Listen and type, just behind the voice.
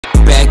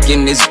back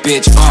in this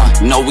bitch.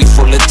 Know we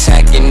full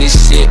attack in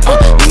this shit.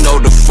 You know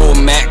the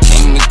format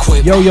came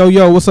equipped.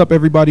 Yo, what's up,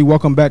 everybody?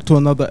 Welcome back to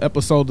another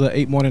episode of the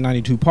 8 Morning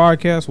 92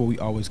 podcast, where we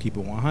always keep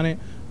it 100.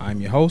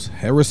 I'm your host,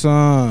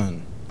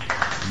 Harrison.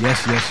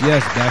 Yes,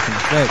 back in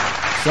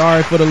effect.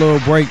 Sorry for the little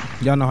break.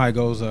 Y'all know how it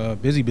goes.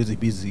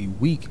 Busy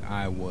week.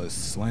 I was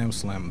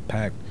slam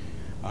packed.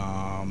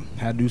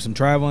 Had to do some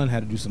traveling,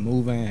 had to do some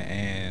moving,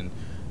 and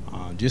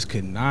just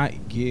could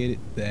not get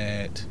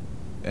that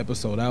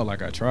episode out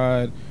like I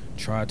tried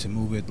to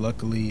move it.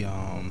 Luckily,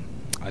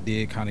 I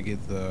did kind of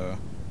get the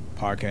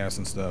podcast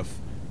and stuff,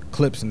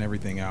 clips and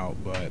everything out,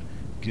 but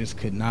just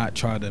could not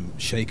try to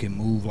shake and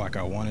move like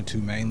I wanted to,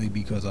 mainly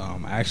because I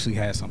actually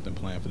had something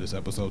planned for this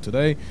episode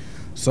today.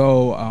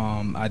 So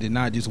I did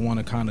not just want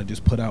to kind of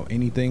just put out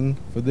anything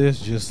for this,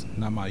 just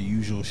not my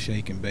usual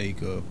shake and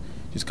bake of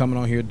just coming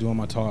on here doing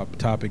my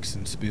topics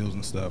and spills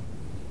and stuff.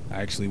 I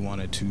actually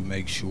wanted to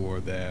make sure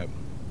that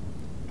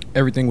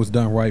everything was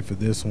done right for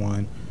this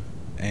one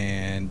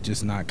and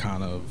just not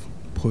kind of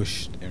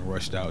pushed and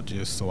rushed out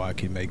just so I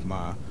could make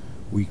my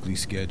weekly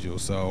schedule.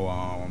 So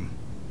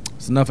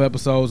it's enough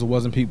episodes. It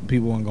wasn't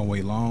people weren't gonna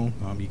wait long.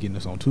 You're getting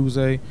this on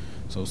Tuesday,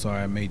 so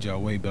sorry I made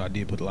y'all wait, but I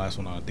did put the last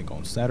one on, I think,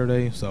 on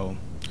Saturday. So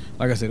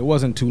like I said, it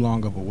wasn't too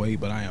long of a wait,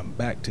 but I am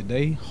back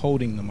today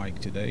holding the mic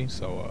today.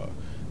 So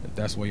if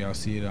that's where y'all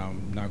see it,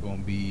 I'm not gonna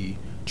be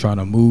trying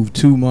to move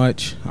too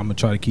much. I'm gonna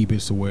try to keep it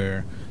to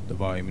where the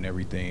volume and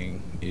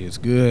everything is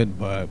good,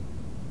 but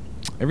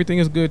everything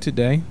is good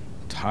today.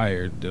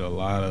 Tired, did a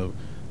lot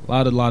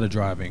of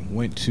driving.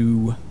 Went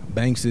to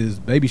Banks's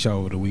baby shower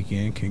over the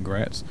weekend.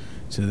 Congrats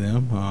to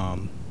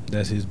them.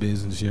 That's his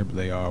business here, but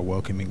they are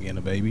welcoming in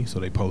a baby,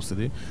 so they posted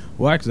it.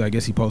 Well, actually, I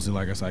guess he posted,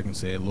 like I can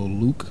say, little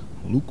Luke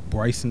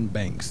Bryson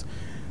Banks.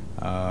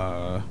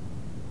 I've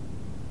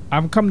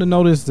come to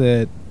notice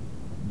that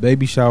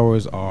baby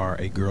showers are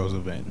a girls'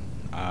 event.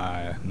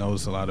 I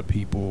notice a lot of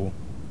people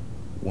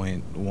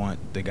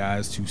want the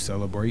guys to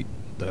celebrate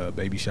the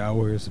baby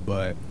showers,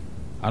 but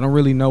I don't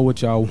really know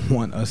what y'all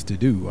want us to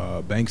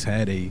do. Banks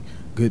had a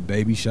good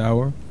baby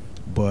shower,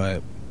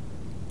 but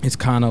it's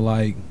kind of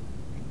like,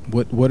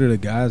 what are the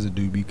guys to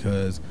do?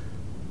 Because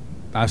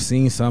I've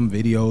seen some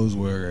videos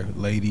where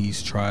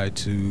ladies try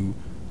to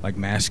like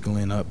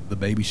masculine up the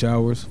baby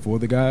showers for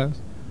the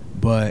guys,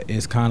 but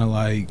it's kind of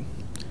like,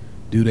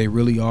 do they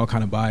really all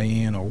kind of buy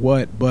in or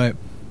what? But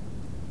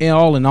in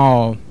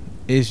all,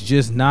 it's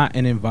just not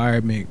an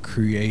environment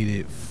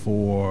created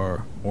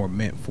for or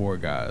meant for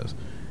guys.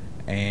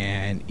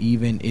 And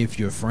even if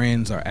your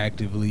friends are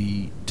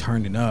actively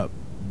turning up,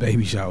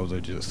 baby showers are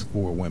just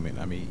for women.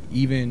 I mean,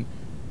 even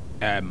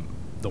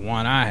the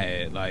one I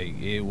had, like,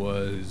 it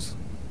was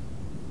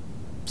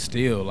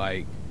still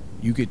like,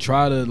 you could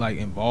try to like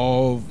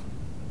involve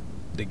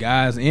the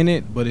guys in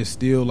it, but it's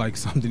still like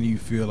something you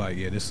feel like,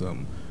 yeah, this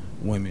some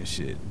women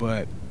shit.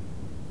 But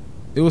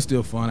it was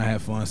still fun. I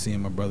had fun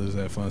seeing my brothers.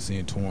 I had fun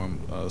seeing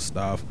Torm,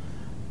 Staff,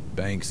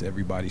 Banks,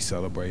 everybody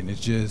celebrating.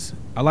 It's just,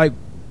 I like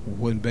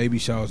when baby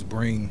showers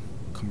bring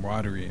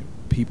camaraderie and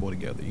people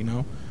together, you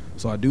know?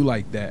 So I do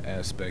like that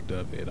aspect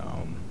of it.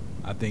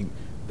 I think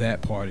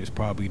that part is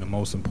probably the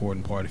most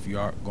important part. If you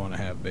are going to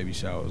have baby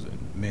showers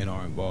and men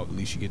are involved, at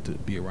least you get to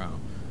be around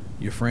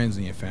your friends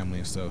and your family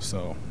and stuff.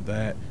 So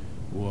that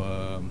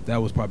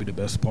was probably the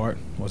best part.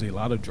 Was a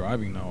lot of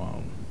driving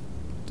though.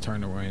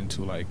 Turned around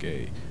into like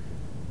a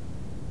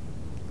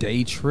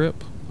day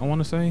trip, I want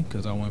to say,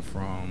 because I went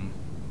from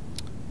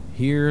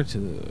here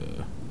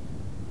to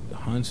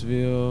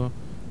Huntsville,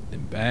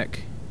 then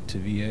back to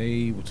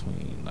VA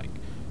between like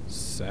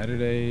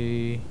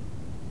Saturday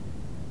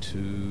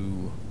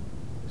to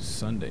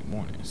Sunday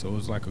morning. So it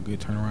was like a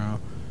good turnaround.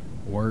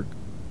 Work,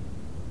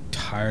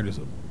 tired as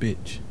a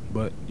bitch,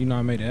 but you know,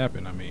 I made it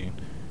happen. I mean,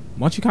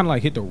 once you kind of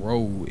like hit the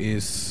road,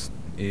 is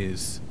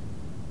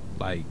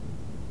like,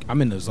 I'm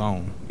in the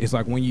zone. It's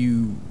like when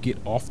you get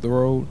off the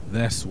road,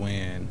 that's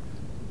when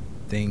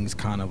things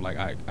kind of like,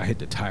 I hit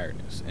the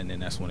tiredness, and then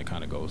that's when it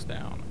kind of goes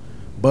down.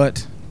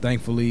 But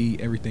thankfully,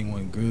 everything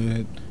went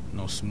good.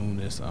 No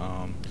smoothness.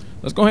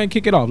 Let's go ahead and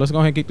kick it off. Let's go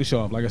ahead and kick the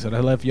show off. Like I said, I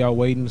left y'all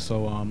waiting.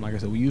 So, like I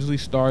said, we usually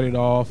started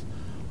off.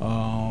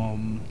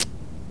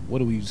 What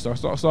do we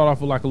start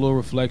off with? Like a little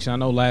reflection. I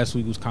know last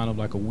week was kind of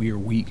like a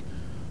weird week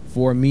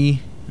for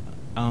me.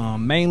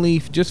 Mainly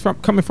just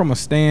coming from a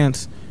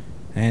stance.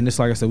 And it's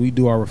like I said, we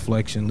do our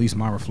reflection, at least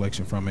my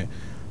reflection from it.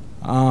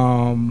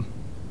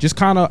 Just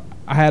kind of,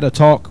 I had a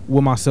talk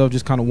with myself,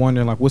 just kind of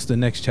wondering, like, what's the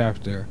next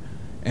chapter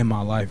in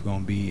my life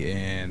going to be?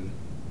 And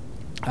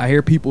I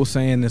hear people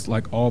saying this,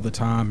 like, all the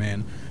time.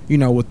 And, you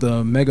know, with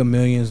the Mega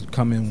Millions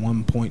coming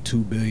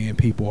 1.2 billion,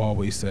 people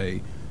always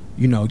say,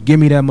 you know, give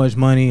me that much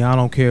money, I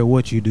don't care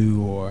what you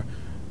do. Or,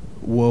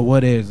 well,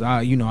 what is,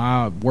 I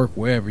work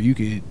wherever. You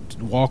could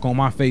walk on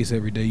my face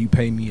every day. You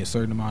pay me a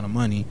certain amount of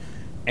money.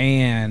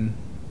 And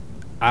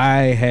I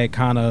had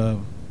kind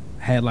of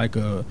had like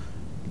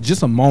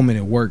just a moment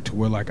at work to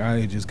where like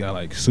I just got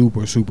like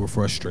super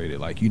frustrated,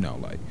 like, you know,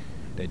 like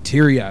that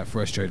teary-eyed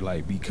frustrated,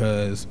 like,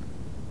 because,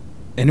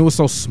 and it was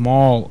so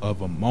small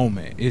of a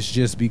moment. It's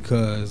just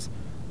because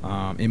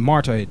In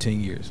March, I had 10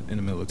 years in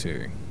the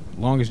military,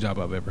 longest job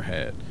I've ever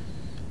had.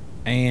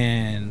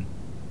 And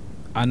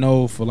I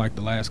know for like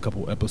the last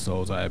couple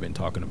episodes, I have been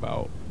talking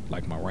about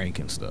like my rank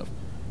and stuff,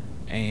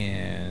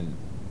 and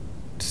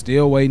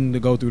still waiting to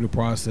go through the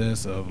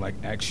process of like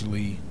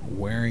actually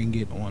wearing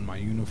it on my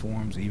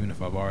uniforms, even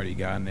if I've already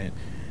gotten it.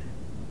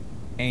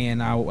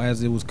 And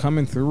as it was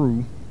coming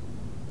through,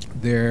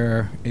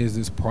 there is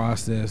this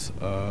process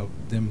of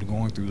them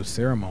going through the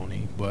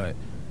ceremony, but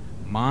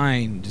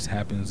mine just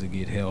happens to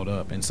get held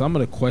up. And some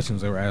of the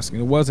questions they were asking,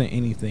 it wasn't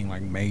anything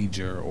like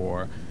major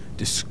or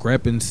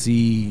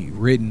discrepancy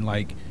written,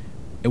 like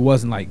it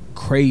wasn't like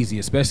crazy,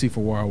 especially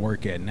for where I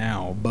work at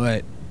now,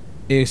 but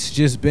it's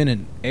just been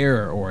an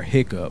error or a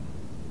hiccup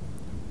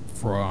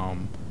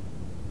from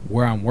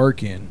where I'm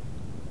working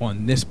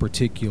on this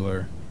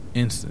particular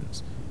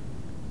instance.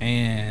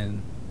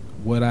 And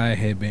what I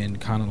had been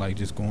kind of like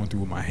just going through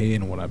with my head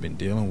and what I've been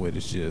dealing with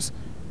is just,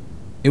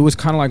 it was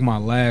kind of like my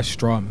last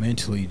straw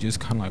mentally, just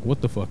kind of like,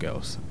 what the fuck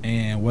else?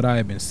 And what I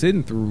had been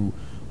sitting through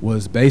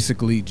was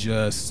basically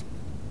just,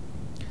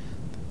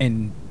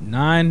 in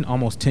 9,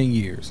 almost 10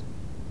 years,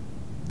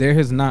 there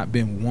has not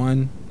been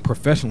one,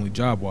 professionally,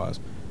 job-wise,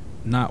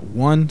 not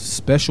one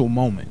special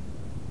moment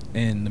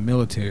in the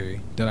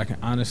military that I can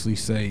honestly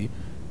say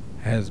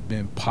has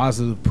been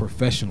positive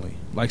professionally.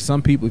 Like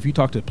some people, if you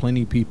talk to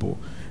plenty of people,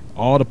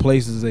 all the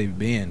places they've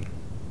been,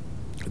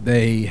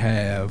 they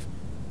have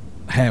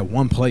had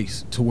one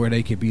place to where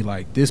they could be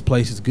like, this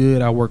place is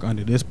good, I work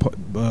under this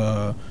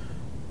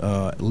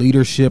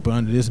leadership or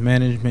under this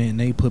management, and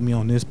they put me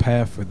on this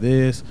path for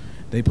this,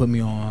 they put me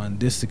on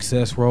this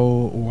success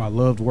role, or I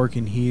loved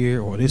working here,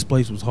 or this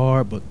place was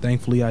hard but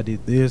thankfully I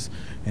did this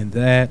and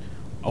that,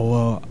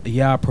 or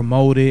yeah, I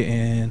promoted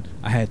and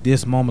I had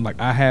this moment. Like,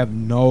 I have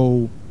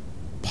no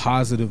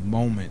positive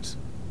moments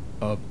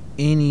of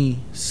any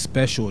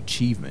special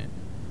achievement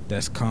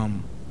that's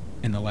come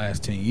in the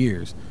last 10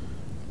 years.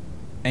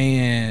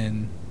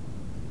 And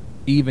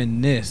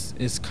even this,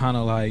 it's kind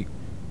of like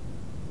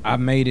I've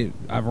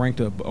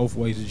ranked up both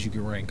ways that you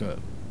can rank up,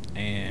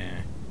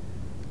 and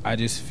I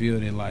just feel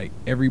that like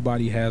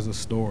everybody has a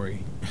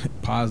story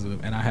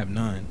positive, and I have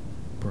none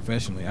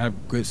professionally. I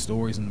have good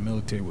stories in the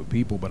military with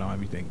people, but I don't have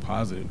anything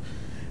positive.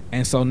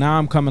 And so now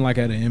I'm coming like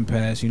at an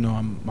impasse. You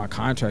know, my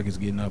contract is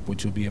getting up,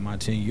 which will be at my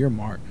 10-year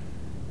mark,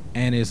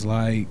 and it's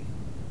like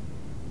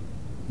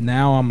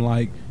now I'm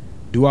like,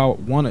 do I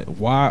want to?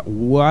 Why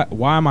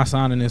am I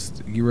signing this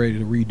to get ready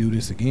to redo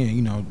this again?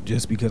 You know,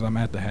 just because I'm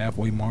at the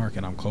halfway mark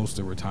and I'm close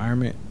to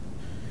retirement.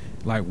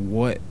 Like,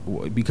 what?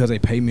 Because they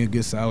pay me a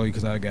good salary,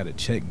 because I got a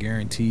check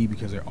guarantee,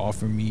 because they're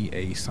offering me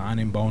a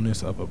signing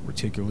bonus of a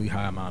particularly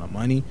high amount of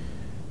money.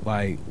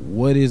 Like,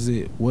 what is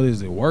it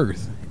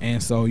worth?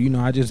 And so, you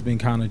know, I just been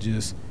kind of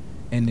just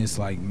in this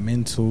like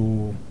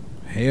mental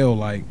hell,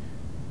 like,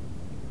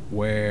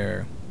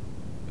 where,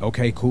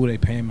 okay, cool, they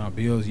paying my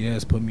bills,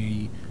 yes, put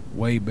me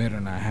way better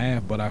than I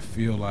have, but I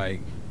feel like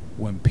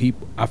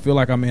I feel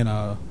like I'm in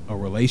a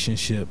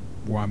relationship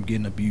where I'm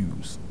getting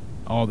abused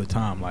all the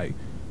time. Like,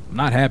 I'm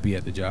not happy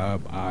at the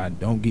job. I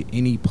don't get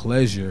any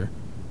pleasure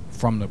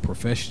from the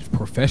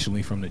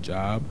professionally from the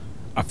job.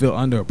 I feel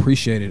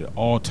underappreciated at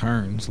all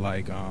turns.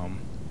 Like,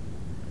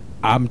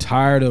 I'm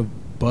tired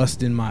of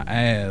busting my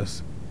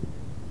ass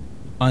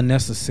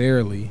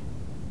unnecessarily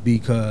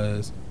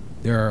because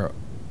there are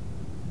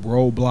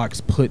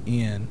roadblocks put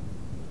in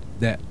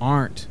that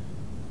aren't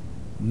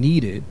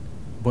needed,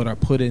 but are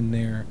put in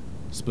there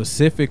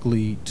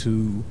specifically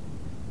to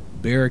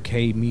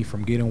barricade me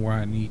from getting where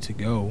I need to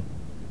go.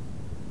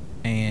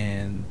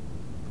 And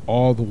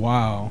all the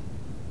while,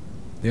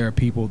 there are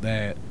people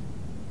that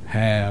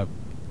have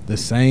the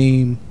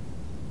same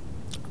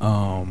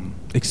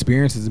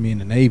experiences as me in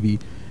the Navy,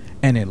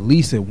 and at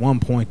least at one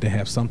point they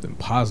have something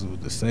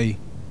positive to say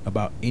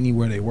about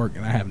anywhere they work,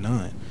 and I have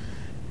none.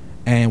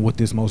 And with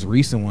this most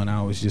recent one,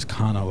 I was just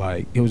kind of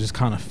like, it was just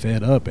kind of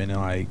fed up, and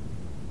like,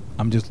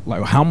 I'm just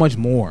like, how much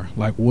more?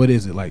 Like, what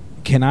is it? Like,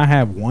 can I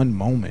have one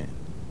moment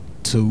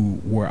to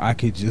where I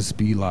could just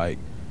be like,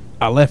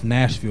 I left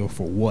Nashville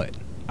for what?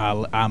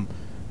 I'm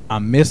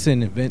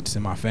missing events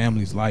in my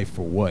family's life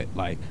for what?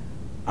 Like,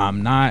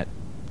 I'm not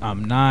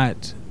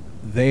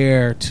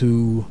there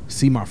to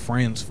see my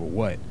friends for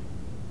what?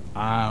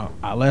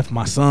 I left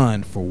my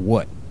son for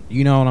what?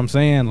 You know what I'm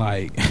saying?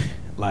 Like,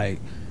 like,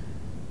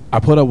 I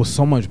put up with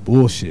so much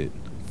bullshit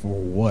for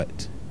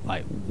what?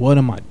 Like, what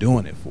am I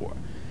doing it for?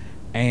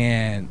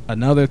 And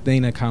another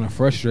thing that kind of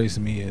frustrates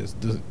me is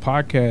the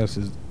podcast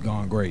has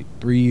gone great.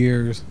 3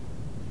 years.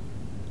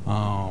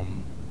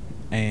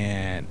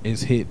 And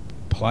it's hit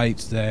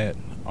plights that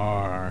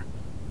are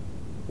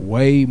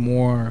way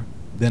more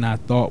than I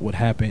thought would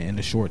happen in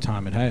the short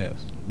time it has.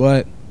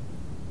 But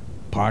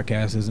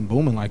podcast isn't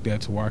booming like that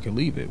to where I could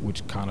leave it,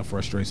 which kind of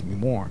frustrates me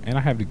more. And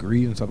I have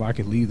degrees and stuff. I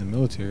could leave the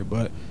military,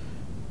 but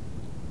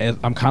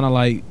I'm kind of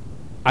like,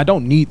 I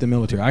don't need the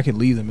military. I could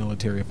leave the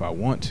military if I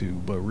want to,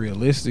 but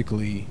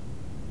realistically,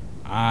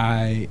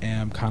 I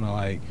am kind of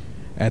like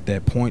at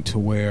that point to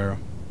where,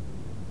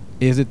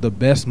 is it the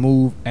best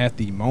move at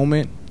the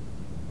moment?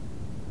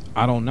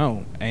 I don't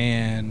know.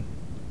 And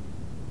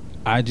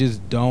I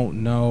just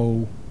don't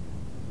know,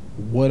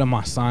 what am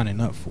I signing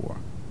up for?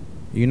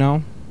 You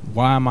know?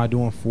 Why am I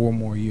doing 4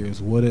 more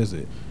years? What is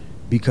it?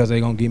 Because they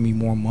gonna give me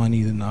more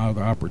money than the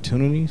other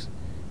opportunities?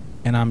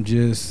 And I'm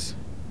just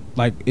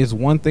like, it's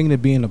one thing to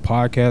be in the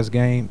podcast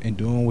game and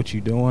doing what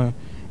you're doing,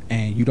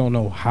 and you don't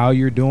know how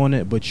you're doing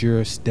it, but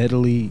you're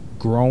steadily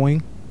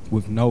growing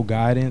with no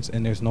guidance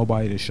and there's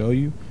nobody to show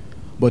you.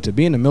 But to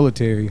be in the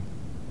military,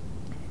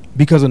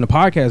 because in the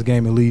podcast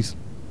game at least,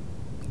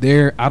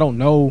 I don't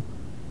know,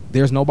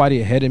 there's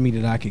nobody ahead of me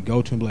that I could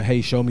go to and be like,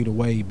 hey, show me the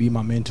way, be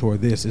my mentor.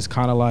 This it's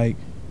kind of like,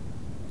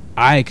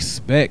 I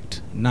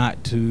expect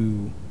not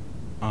to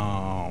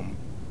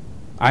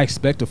I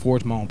expect to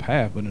forge my own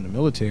path. But in the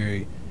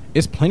military,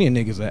 it's plenty of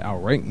niggas that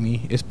outrank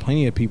me. It's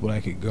plenty of people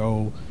that could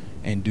go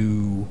and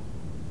do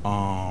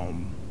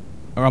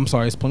or I'm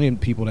sorry, it's plenty of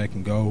people that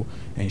can go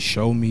and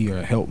show me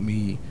or help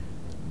me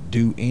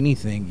do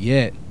anything.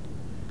 Yet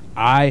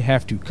I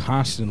have to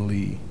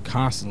constantly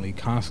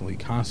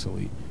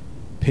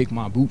pick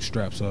my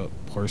bootstraps up,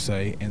 per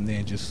se, and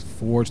then just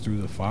forge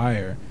through the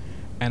fire.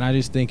 And I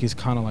just think it's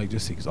kind of like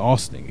just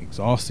exhausting.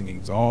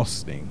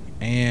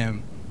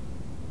 And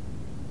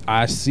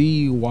I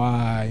see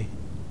why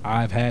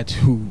I've had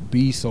to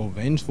be so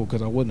vengeful,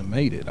 because I wouldn't have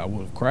made it. I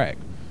would have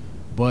cracked.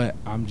 But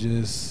I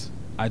just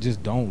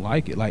don't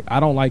like it. Like, I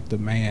don't like the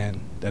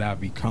man that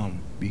I've become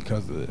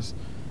because of this.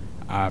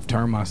 I've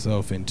turned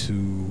myself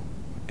into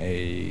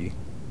a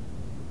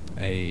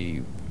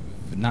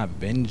not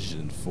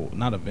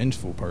a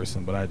vengeful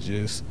person, but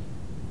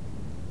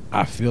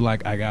I feel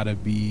like I gotta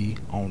be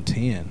on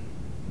 10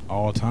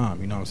 all the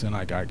time. You know what I'm saying?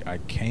 Like, I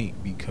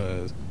can't,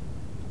 because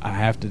I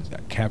have to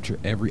capture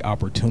every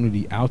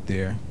opportunity out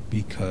there,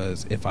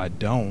 because if I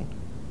don't,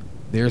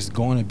 there's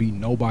going to be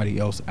nobody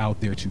else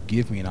out there to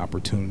give me an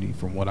opportunity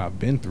from what I've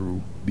been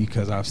through,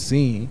 because I've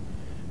seen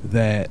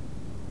that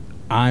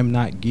I'm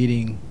not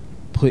getting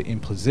put in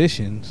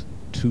positions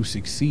to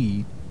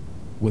succeed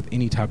with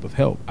any type of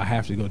help. I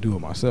have to go do it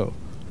myself.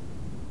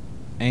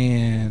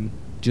 And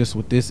just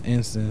with this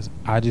instance,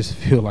 I just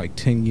feel like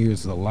 10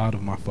 years is a lot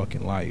of my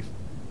fucking life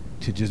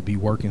to just be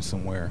working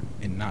somewhere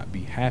and not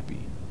be happy.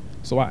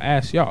 So I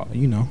ask y'all,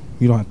 you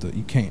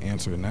can't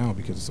answer it now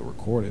because it's a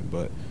recording,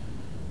 but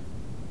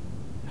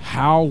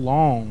how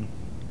long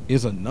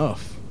is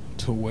enough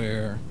to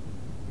where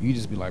you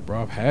just be like,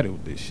 bro, I've had it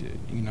with this shit,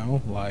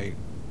 like,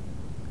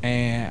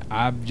 and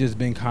I've just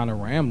been kind of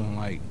rambling,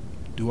 like,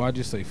 do I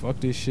just say fuck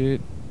this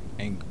shit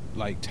and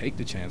like take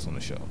the chance on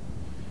the show,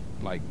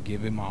 like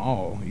give it my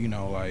all,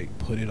 like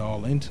put it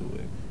all into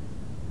it?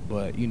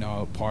 But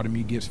part of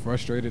me gets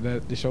frustrated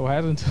that the show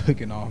hasn't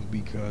taken off,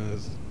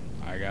 because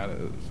I got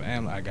a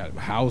family, I got a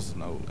house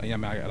note, I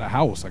got a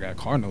house, I got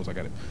car notes, I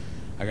got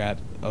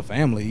a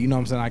family, you know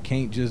what I'm saying? I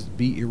can't just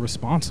be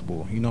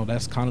irresponsible.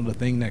 That's kind of the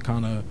thing that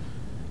kind of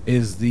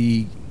is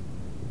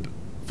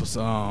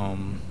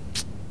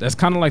that's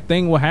kind of like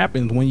thing what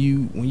happens when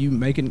you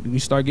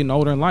start getting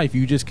older in life.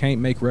 You just can't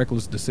make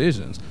reckless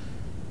decisions.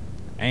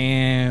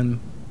 And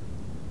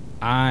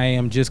I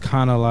am just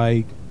kind of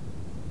like,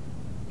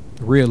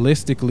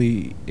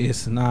 realistically,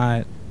 it's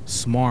not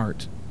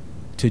smart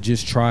to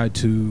just try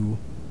to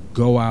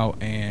go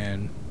out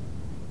and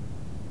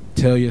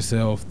tell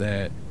yourself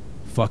that,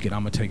 fuck it, I'm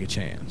gonna take a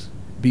chance,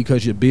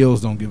 because your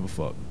bills don't give a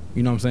fuck.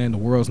 You know what I'm saying? The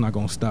world's not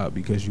gonna stop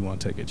because you want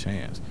to take a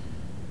chance.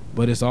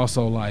 But it's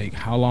also like,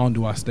 how long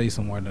do I stay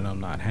somewhere that I'm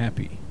not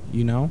happy?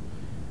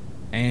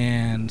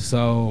 And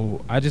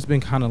so I just been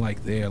kind of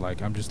like there,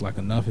 like, I'm just like,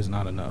 enough is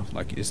not enough.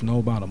 Like, it's no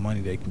amount of money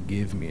they can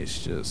give me.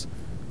 It's just,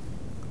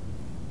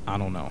 I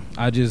don't know.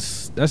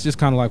 That's just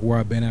kind of like where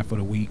I've been at for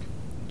the week.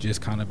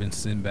 Just kind of been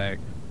sitting back,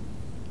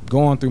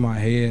 going through my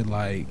head,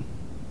 like,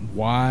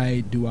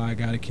 why do I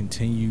got to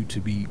continue to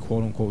be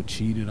quote unquote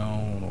cheated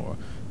on or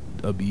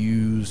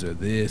abused or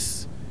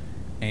this,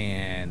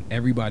 and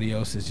everybody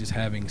else is just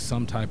having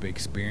some type of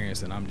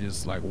experience, and I'm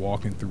just like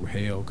walking through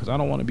hell, because I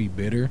don't want to be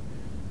bitter.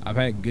 I've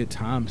had good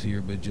times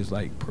here, but just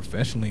like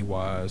professionally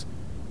wise,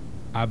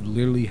 I've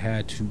literally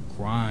had to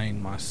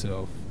grind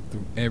myself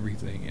through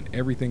everything, and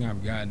everything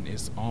I've gotten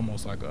is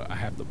almost like I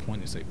have to point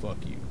and say fuck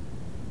you.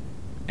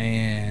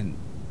 And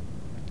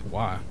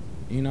why?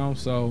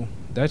 So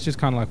that's just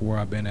kind of like where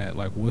I've been at.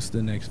 Like, what's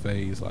the next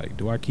phase? Like,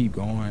 do I keep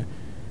going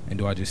and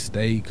do I just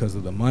stay because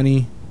of the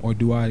money, or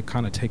do I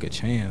kind of take a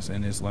chance?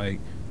 And it's like,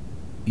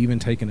 even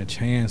taking a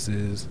chance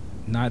is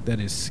not that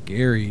it's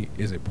scary,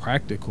 is it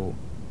practical,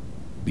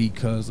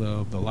 because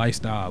of the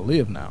lifestyle I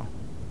live now.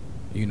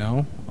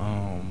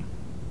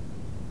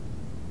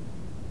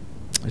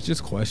 It's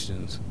just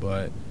questions.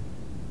 But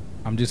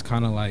I'm just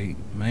kind of like,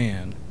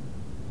 man,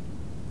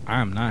 I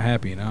am not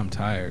happy, and I'm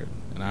tired,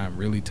 and I am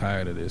really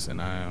tired of this,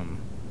 and I'm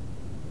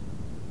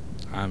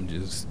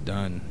just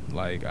done.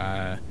 Like,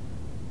 I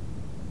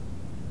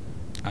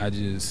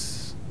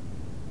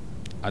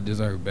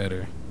deserve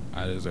better.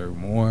 I deserve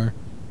more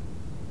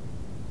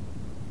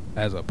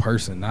as a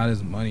person, not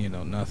as money,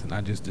 nothing.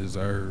 I just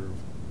deserve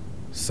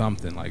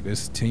something. Like,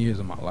 this is 10 years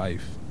of my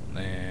life,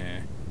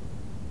 and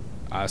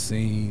I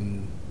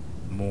seen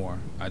more.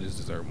 I just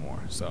deserve more.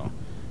 So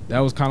that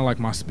was kind of like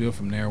my spiel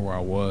from there, where I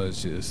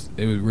was just,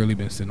 it was really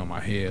been sitting on my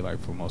head like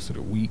for most of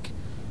the week.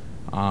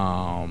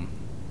 I'll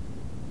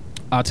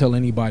tell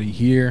anybody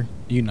here,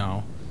 you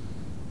know,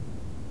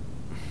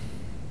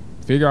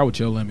 figure out what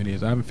your limit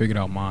is. I haven't figured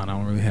out mine. I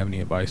don't really have any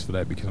advice for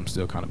that because I'm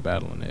still kind of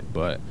battling it.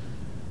 But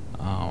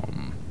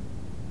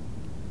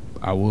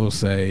I will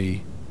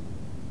say,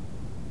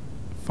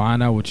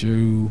 find out what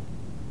you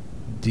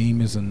deem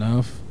is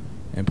enough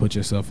and put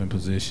yourself in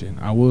position.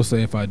 I will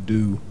say, if I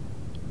do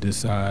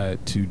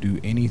decide to do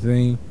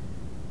anything,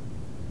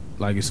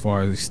 like as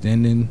far as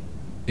extending,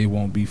 it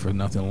won't be for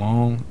nothing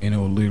long, and it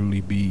will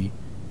literally be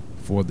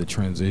for the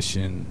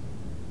transition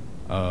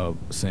of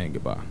saying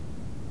goodbye.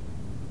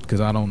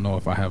 Because I don't know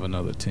if I have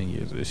another 10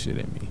 years of this shit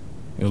in me.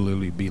 It'll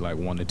literally be like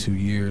 1 to 2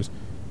 years,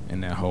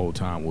 and that whole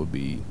time will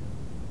be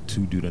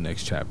to do the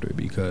next chapter.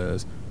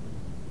 Because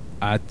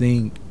I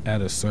think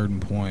at a certain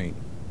point,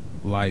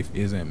 life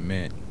isn't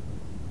meant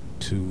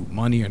to,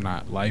 money or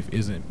not, life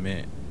isn't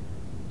meant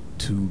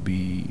to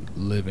be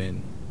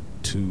living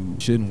to,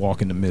 shouldn't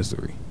walk into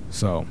misery.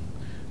 So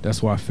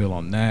that's why I feel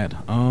on that.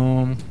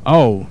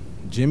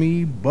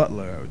 Jimmy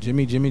Butler. So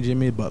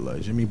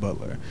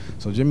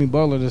Jimmy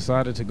Butler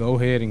decided to go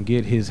ahead and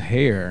get his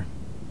hair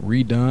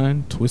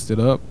redone, twisted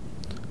up,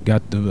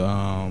 got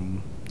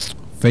the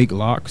fake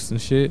locks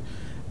and shit.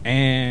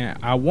 And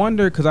I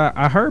wonder, because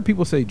I heard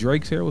people say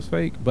Drake's hair was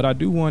fake, but I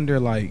do wonder,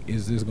 like,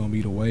 is this gonna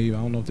be the wave? I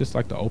don't know if this is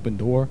like the open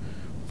door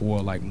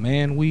for like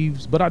man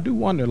weaves, but I do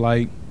wonder,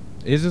 like,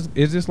 is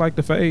this like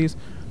the phase?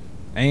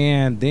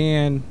 And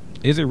then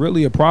is it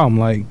really a problem?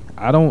 Like,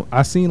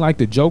 I seen like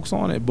the jokes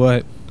on it,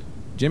 but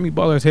Jimmy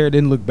Butler's hair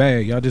didn't look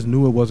bad. Y'all just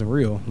knew it wasn't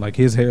real. Like,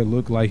 his hair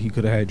looked like he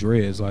could have had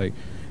dreads. Like,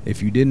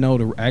 if you didn't know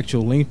the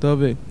actual length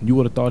of it, you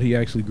would have thought he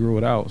actually grew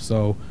it out.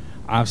 So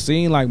I've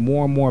seen like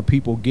more and more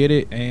people get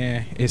it,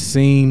 and it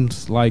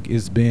seems like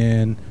it's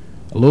been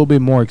a little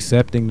bit more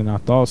accepting than I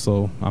thought.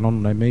 So I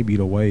don't know, that may be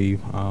the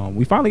wave.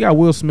 We finally got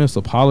Will Smith's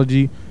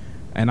apology,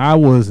 and I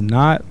was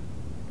not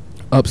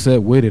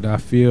upset with it. I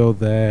feel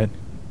that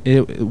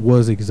it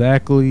was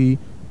exactly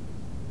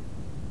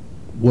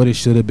what it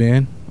should have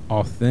been.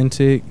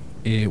 Authentic.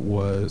 It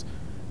was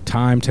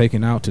time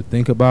taken out to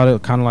think about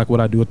it, kind of like what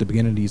I do at the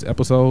beginning of these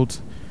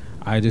episodes.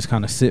 I just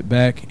kind of sit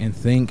back and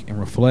think and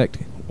reflect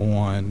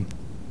on,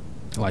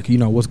 like, you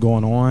know, what's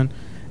going on,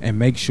 and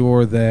make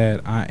sure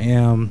that I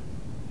am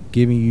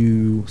giving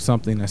you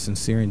something that's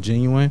sincere and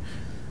genuine.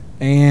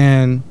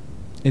 And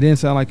it didn't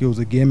sound like it was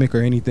a gimmick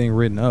or anything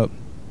written up.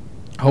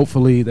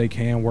 Hopefully they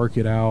can work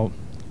it out.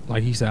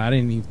 Like he said, I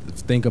didn't even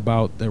think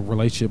about the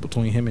relationship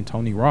between him and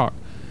Tony Rock,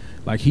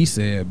 like he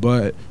said,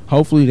 but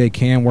hopefully they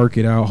can work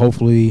it out.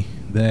 Hopefully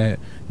that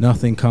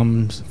nothing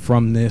comes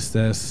from this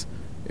that's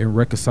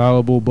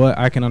irreconcilable, but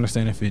I can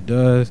understand if it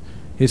does.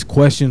 His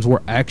questions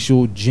were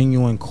actual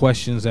genuine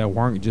questions that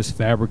weren't just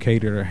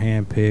fabricated or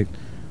handpicked,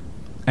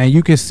 and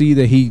you can see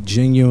that he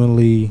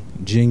genuinely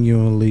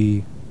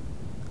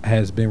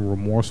has been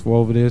remorseful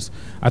over this.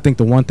 I think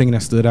the one thing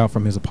that stood out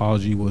from his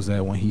apology was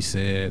that when he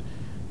said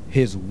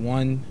his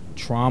one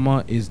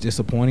trauma is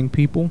disappointing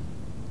people.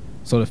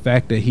 So the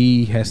fact that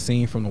he has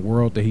seen from the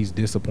world that he's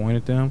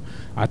disappointed them,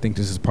 I think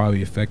this has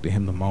probably affected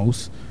him the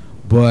most.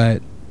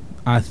 But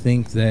I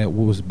think that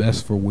what was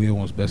best for Will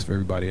was best for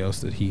everybody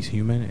else, that he's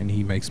human and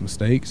he makes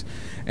mistakes.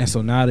 And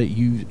so now that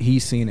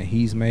he's seen that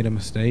he's made a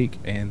mistake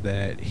and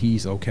that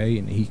he's okay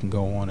and he can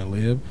go on and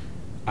live,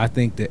 I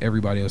think that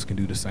everybody else can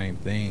do the same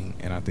thing,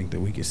 and I think that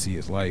we can see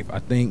his life. I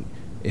think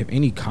if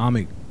any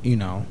comic, you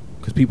know,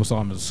 because people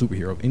saw him as a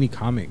superhero, if any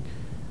comic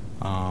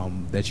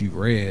that you've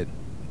read,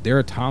 there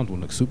are times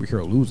when the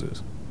superhero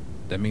loses.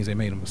 That means they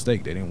made a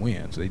mistake. They didn't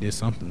win. So they did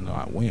something to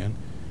not win.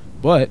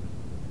 But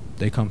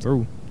they come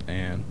through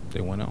and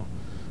they went on.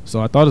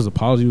 So I thought his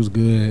apology was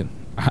good.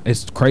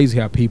 It's crazy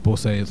how people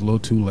say it's a little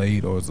too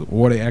late, or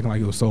they acting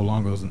like it was so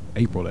long. It was in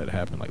April that it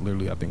happened. Like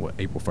literally, I think,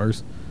 April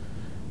 1st.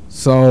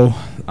 So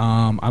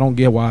I don't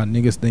get why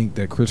niggas think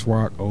that Chris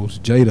Rock owes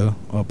Jada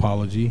an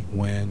apology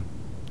when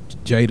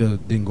Jada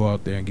didn't go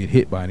out there and get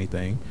hit by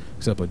anything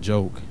except a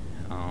joke.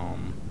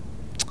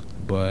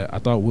 But I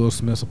thought Will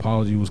Smith's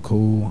apology was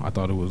cool. I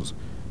thought it was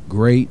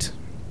great,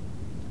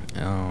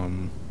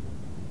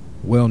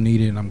 well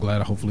needed, and I'm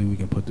glad hopefully we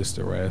can put this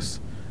to rest.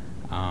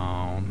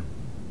 I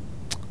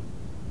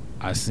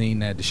seen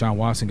that Deshaun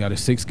Watson got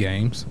his 6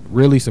 games.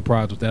 Really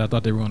surprised with that. I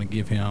thought they were going to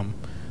give him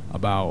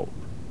about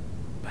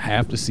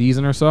half the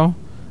season or so.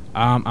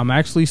 I'm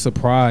actually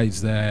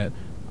surprised that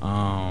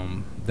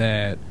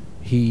that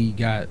he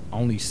got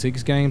only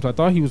 6 games. I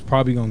thought he was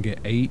probably going to get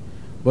 8.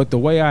 But the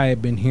way I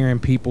had been hearing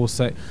people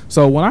say,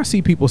 so when I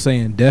see people say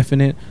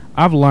indefinite,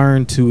 I've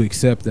learned to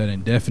accept that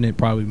indefinite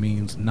probably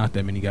means not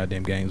that many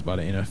goddamn games by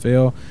the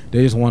NFL.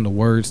 They just want the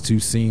words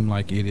to seem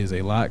like it is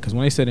a lot. Because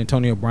when they said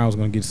Antonio Brown was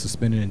going to get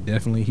suspended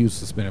indefinitely, he was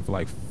suspended for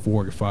like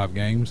 4 or 5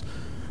 games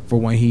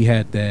for when he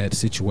had that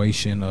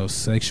situation of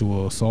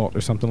sexual assault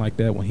or something like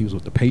that when he was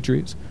with the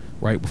Patriots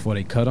right before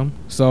they cut him.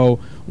 So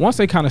once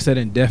they kind of said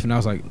indefinite, I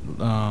was like,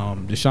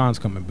 Deshaun's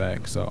coming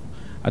back. So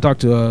I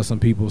talked to some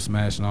people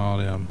smashing all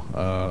them.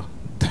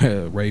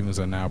 The Ravens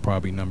are now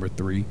probably number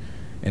 3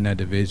 in that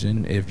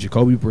division. If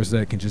Jacoby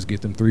Brissett can just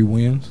get them 3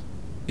 wins,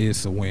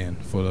 it's a win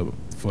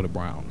for the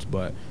Browns.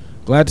 But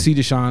glad to see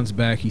Deshaun's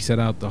back. He set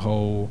out the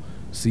whole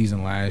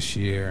season last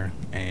year,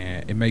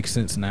 and it makes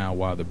sense now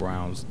why the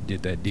Browns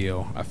did that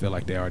deal. I feel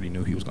like they already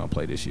knew he was going to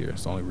play this year.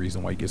 It's the only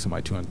reason why you get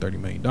somebody $230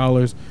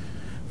 million.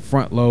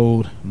 Front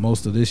load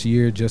most of this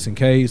year just in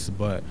case.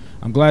 But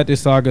I'm glad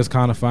this saga is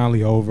kind of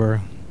finally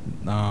over.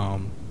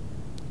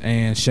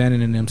 And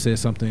Shannon and them said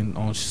something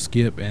on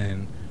Skip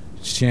and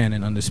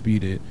Shannon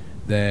Undisputed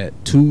that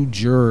 2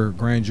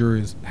 grand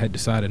jurors had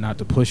decided not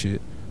to push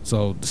it.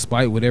 So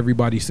despite what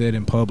everybody said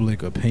in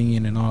public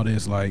opinion and all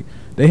this, like,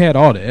 they had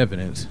all the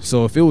evidence.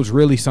 So if it was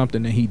really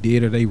something that he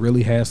did, or they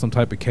really had some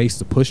type of case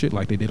to push it,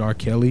 like they did R.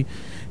 Kelly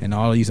and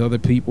all these other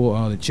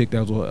people, the chick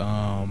that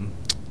was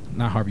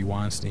not Harvey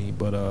Weinstein,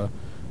 but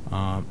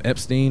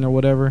Epstein or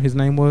whatever his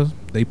name was,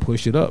 they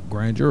pushed it up,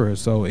 grand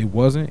jurors. So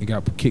it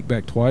got kicked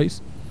back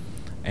twice,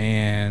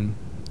 and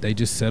they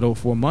just settled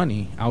for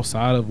money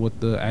outside of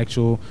what the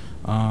actual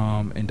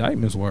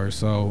indictments were.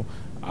 So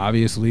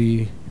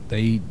obviously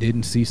they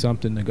didn't see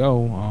something to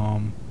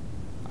go.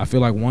 I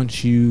feel like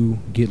once you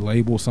get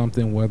labeled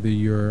something, whether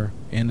you're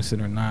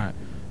innocent or not,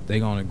 they're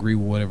gonna agree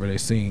with whatever they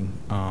seen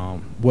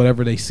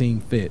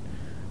fit.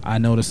 I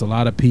noticed a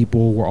lot of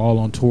people were all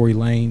on Tory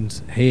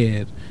Lanez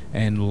head,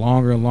 and the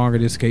longer and longer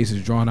this case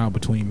is drawn out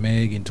between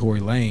Meg and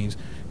Tory Lanez,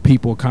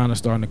 people kind of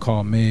starting to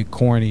call Meg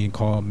corny and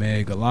call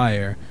Meg a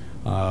liar.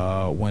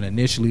 When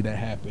initially that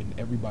happened,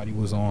 everybody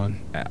was on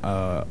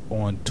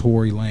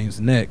Tory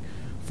Lanez's neck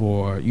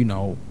for,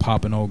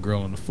 popping old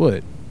girl in the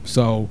foot.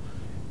 So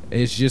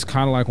it's just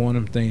kind of like one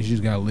of them things, you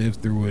just got to live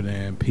through it,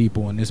 and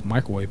people in this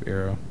microwave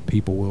era,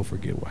 people will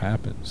forget what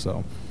happened.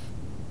 So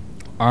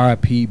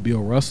R.I.P.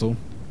 Bill Russell,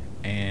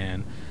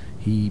 and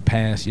he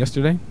passed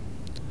yesterday.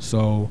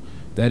 So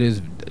that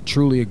is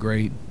truly a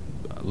great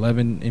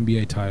 11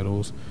 NBA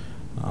titles,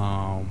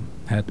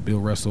 had the Bill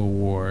Russell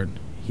Award.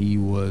 He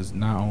was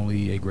not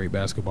only a great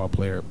basketball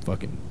player,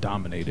 fucking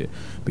dominated,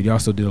 but he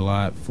also did a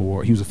lot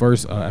he was the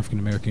first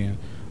African-American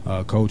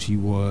coach. He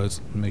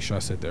was, make sure I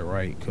said that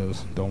right,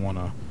 because don't want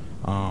to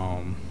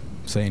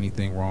say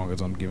anything wrong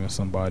as I'm giving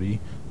somebody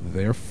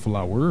their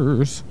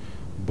flowers.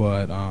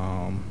 But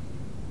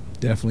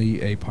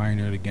definitely a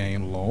pioneer of the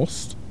game.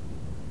 Lost.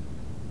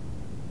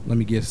 Let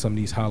me get some of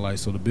these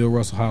highlights. So the Bill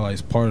Russell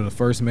highlights: part of the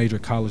first major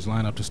college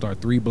lineup to start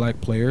 3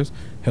 black players,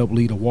 helped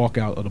lead a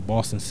walkout of the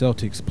Boston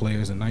Celtics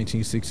players in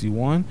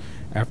 1961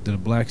 after the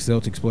black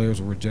Celtics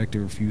players were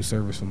rejected, refused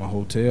service from a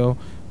hotel.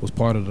 Was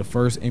part of the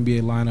first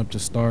NBA lineup to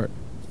start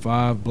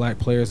 5 black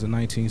players in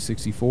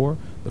 1964,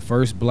 the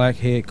first black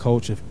head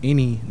coach of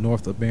any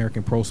North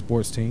American pro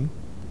sports team.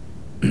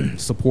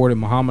 Supported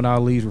Muhammad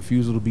Ali's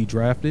refusal to be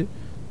drafted.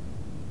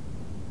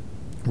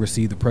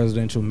 Received the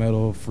Presidential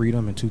Medal of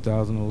Freedom in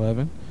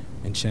 2011,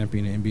 and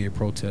championed the NBA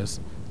protests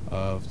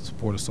of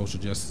support of social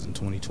justice in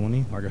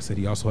 2020. Like I said,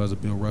 he also has a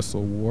Bill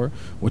Russell Award,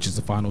 which is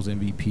the Finals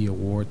MVP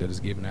award that is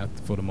given out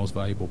for the most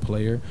valuable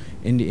player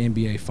in the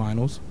NBA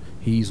Finals.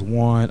 He's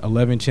won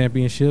 11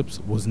 championships,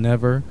 was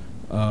never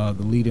the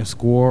leading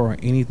scorer or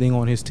anything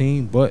on his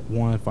team, but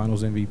won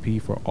Finals MVP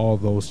for all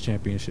those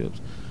championships.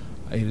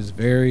 It is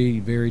very,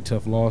 very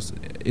tough loss.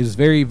 It is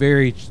very,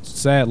 very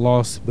sad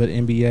loss, but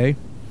NBA.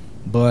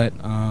 But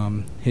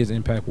his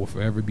impact will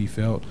forever be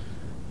felt.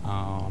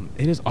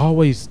 It is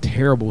always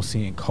terrible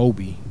seeing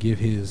Kobe give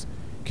his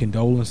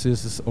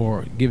condolences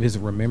or give his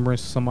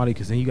remembrance to somebody,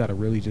 because then you got to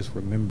really just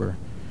remember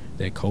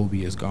that Kobe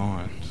is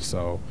gone.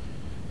 So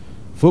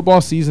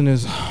football season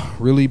is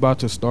really about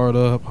to start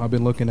up. I've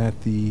been looking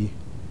at the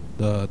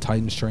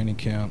Titans training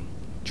camp.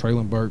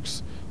 Traylon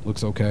Burks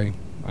looks okay.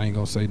 I ain't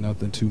going to say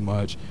nothing too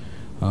much.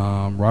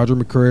 Roger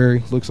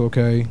McCreary looks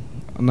okay.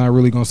 I'm not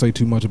really going to say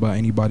too much about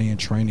anybody in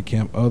training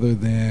camp other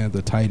than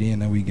the tight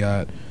end that we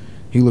got.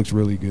 He looks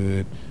really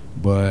good.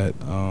 But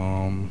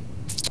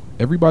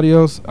everybody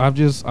else, I've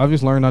just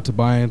learned not to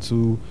buy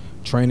into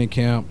training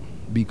camp,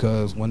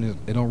 because when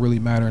it don't really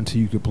matter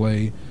until you could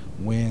play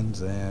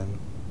wins and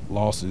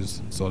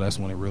losses. So that's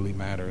when it really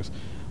matters.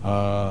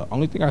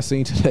 Only thing I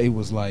seen today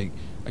was, like,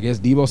 I guess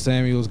Deebo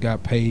Samuels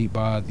got paid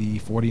by the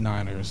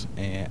 49ers,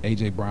 and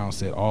A.J. Brown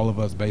said all of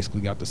us basically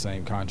got the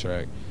same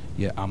contract,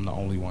 yet I'm the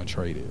only one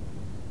traded.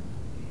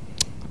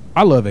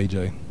 I love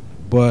AJ,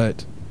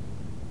 but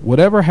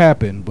whatever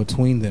happened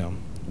between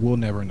them, we'll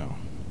never know.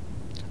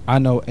 I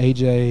know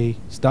AJ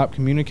stopped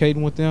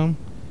communicating with them.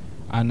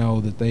 I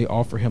know that they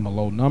offer him a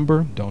low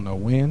number, don't know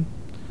when.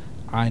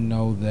 I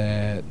know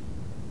that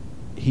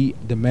he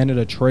demanded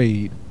a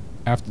trade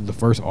after the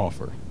first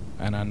offer,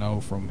 and I know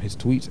from his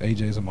tweets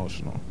AJ's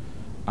emotional.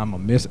 I'm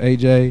going to miss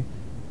AJ.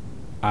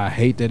 I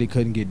hate that it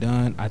couldn't get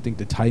done. I think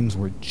the Titans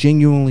were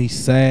genuinely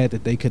sad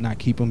that they could not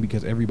keep him,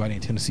 because everybody in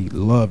Tennessee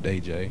loved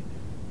AJ.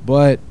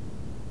 But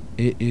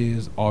it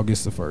is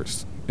August the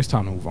 1st. It's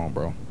time to move on,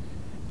 bro.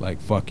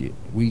 Like, fuck it.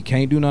 We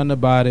can't do nothing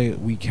about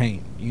it. We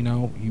can't.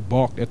 You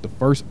balked at the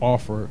first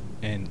offer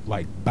and,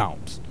 like,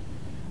 bounced.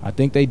 I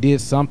think they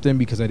did something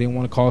because they didn't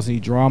want to cause any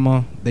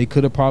drama. They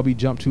could have probably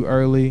jumped too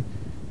early.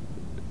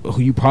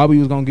 You probably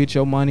was going to get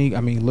your money. I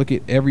mean, look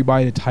at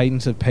everybody the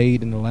Titans have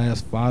paid in the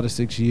last 5 to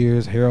 6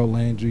 years. Harold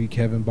Landry,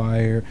 Kevin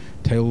Byard,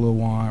 Taylor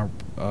Lewan,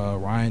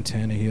 Ryan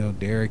Tannehill,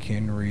 Derrick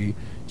Henry,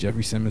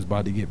 Jeffrey Simmons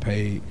about to get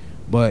paid.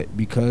 But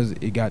because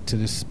it got to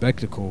this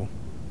spectacle,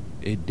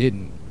 it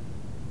didn't.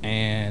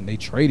 And they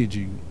traded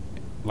you.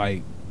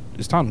 Like,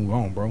 it's time to move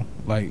on, bro.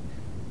 Like,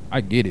 I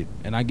get it.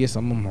 And I guess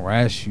I'm going to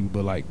harass you.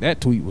 But, like, that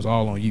tweet was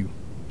all on you.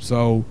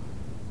 So,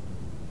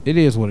 it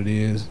is what it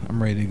is.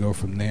 I'm ready to go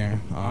from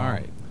there. All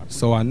right.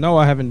 So I know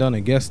I haven't done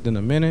a guest in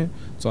a minute,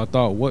 so I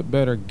thought what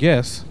better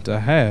guest to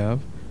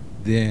have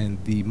than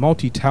the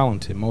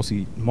multi-talented,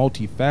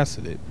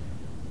 multifaceted,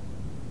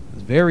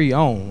 very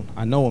own,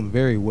 I know him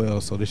very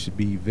well, so this should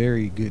be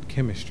very good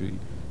chemistry,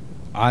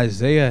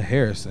 Isaiah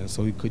Harrison.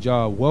 So could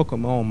y'all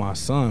welcome on my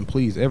son,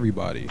 please,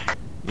 everybody?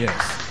 Yes,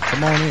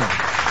 come on in.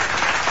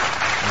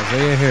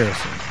 Isaiah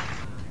Harrison.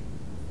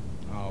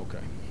 Oh, okay.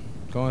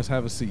 Go and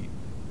have a seat.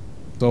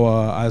 So,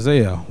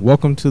 Isaiah,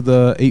 welcome to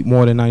the 8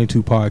 More Than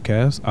 92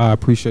 podcast. I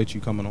appreciate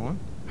you coming on.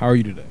 How are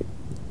you today?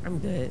 I'm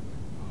good.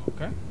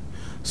 Okay.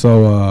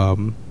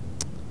 So,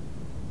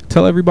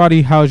 tell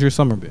everybody, how's your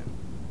summer been?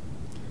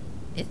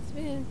 It's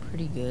been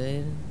pretty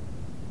good.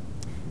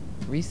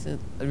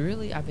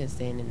 Really, I've been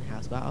staying in the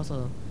house, but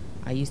also,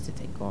 I used to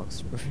take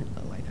walks.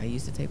 I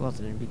used to take walks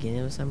in the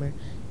beginning of summer,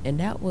 and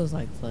that was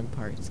like fun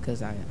parts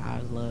because I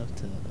love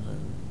to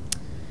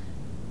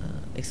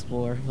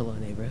explore the little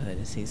neighborhood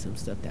and see some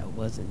stuff that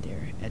wasn't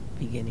there at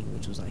the beginning,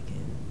 which was like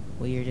in,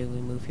 what year did we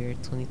move here?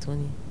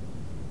 2020?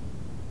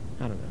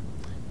 I don't know.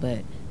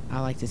 But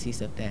I like to see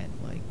stuff that,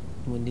 like,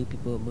 when new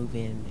people move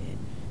in and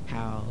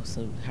how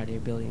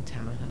they're building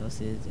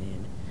townhouses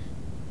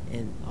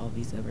and all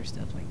these other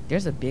stuff. Like,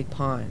 there's a big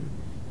pond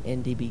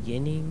in the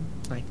beginning,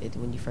 like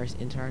when you first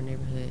enter our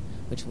neighborhood,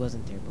 which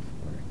wasn't there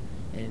before.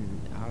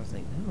 And I was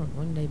like, oh,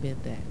 when did they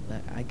build that?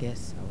 But I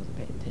guess I wasn't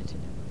paying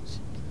attention that much.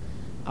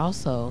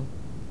 Also,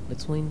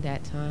 between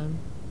that time,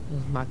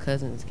 my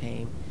cousins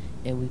came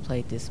and we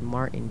played this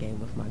Martin game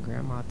with my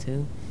grandma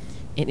too,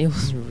 and it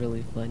was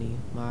really funny.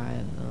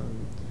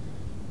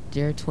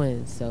 They're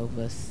twins, so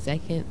the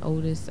second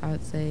oldest,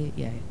 I'd say,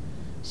 yeah,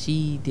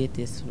 she did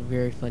this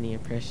very funny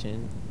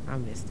impression. I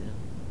missed him.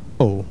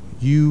 Oh,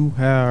 you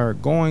are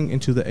going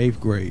into the 8th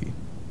grade,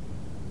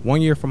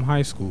 1 year from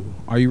high school.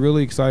 Are you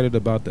really excited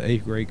about the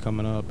 8th grade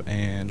coming up,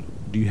 and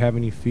do you have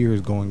any fears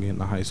going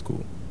into high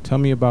school? Tell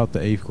me about the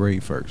 8th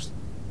grade first.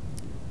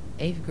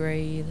 8th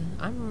grade,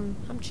 I'm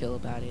chill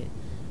about it.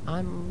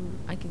 I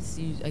guess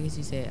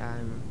you say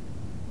I'm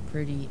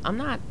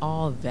not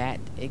all that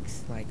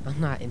I'm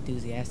not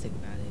enthusiastic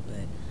about it,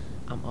 but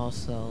I'm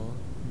also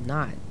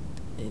not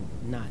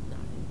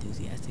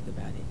enthusiastic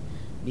about it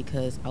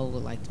because I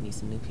would like to meet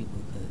some new people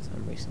because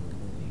I'm recently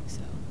moving.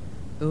 So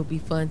it would be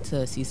fun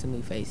to see some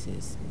new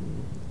faces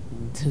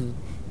and to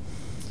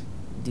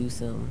do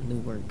some new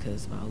work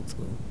because my old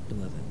school there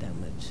wasn't that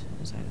much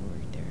exciting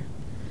work there.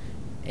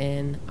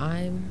 And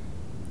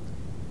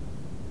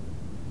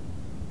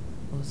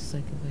what was the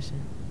second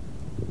question?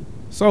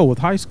 So with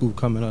high school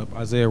coming up,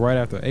 Isaiah, right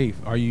after 8th,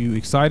 are you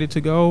excited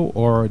to go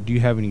or do you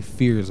have any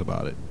fears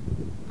about it?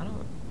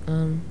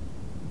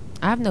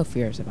 I have no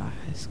fears about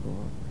high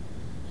school.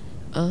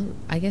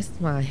 I guess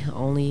my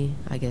only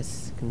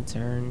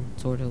concern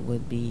sort of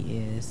would be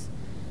is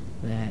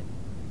that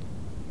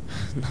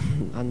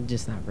I'm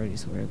just not ready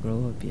to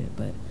grow up yet,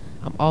 but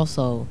I'm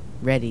also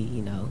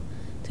ready,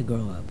 to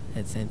grow up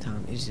at the same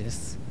time. It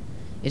just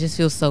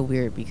feels so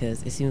weird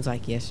because it seems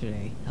like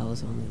yesterday I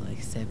was only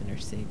like 7 or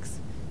 6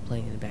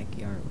 playing in the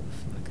backyard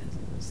with my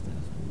cousins and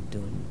stuff and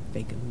doing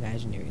fake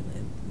imaginary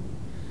land and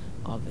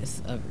all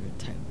this other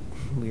type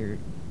weird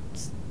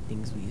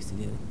things we used to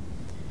do.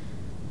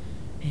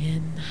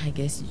 And I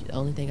guess the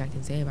only thing I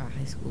can say about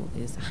high school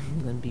is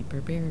I'm going to be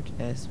prepared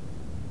as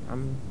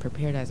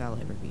I'll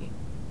ever be.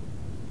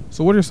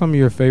 So what are some of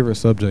your favorite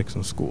subjects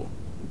in school?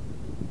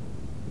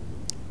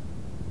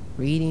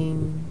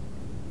 Reading.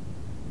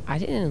 I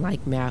didn't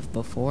like math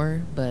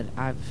before, but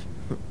I've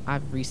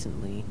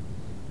recently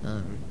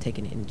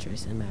taken an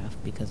interest in math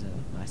because of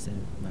my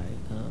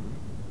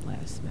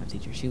last math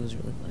teacher. She was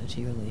really fun.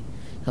 She really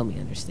helped me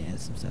understand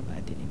some stuff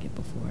I didn't get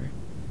before.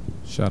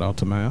 Shout out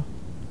to Maya.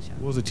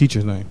 What was the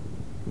teacher's name?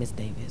 Miss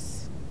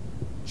Davis.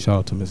 Shout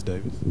out to Miss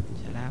Davis.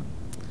 Shout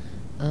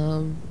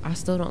out. I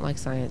still don't like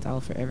science.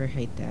 I'll forever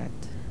hate that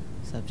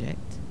subject.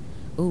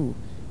 Ooh,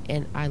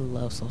 and I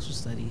love social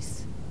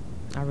studies.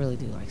 I really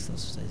do like social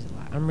studies a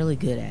lot. I'm really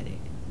good at it.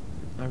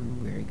 I'm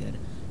very good.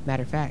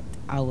 Matter of fact,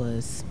 I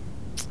was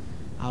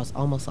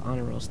almost an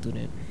honor roll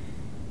student.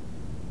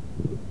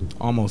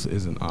 Almost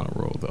is an honor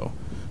roll though.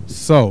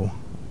 So,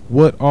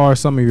 what are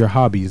some of your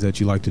hobbies that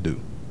you like to do?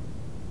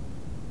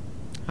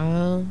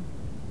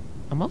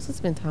 I mostly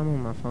spend time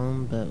on my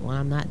phone, but when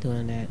I'm not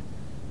doing that,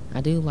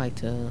 I do like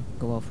to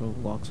go out for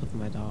walks with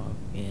my dog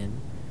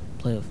and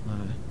play with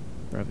my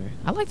brother.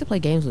 I like to play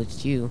games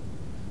with you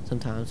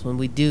sometimes when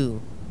we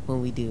do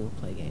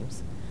play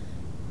games.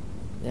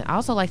 And I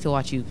also like to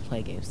watch you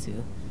play games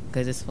too,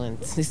 because it's fun.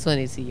 It's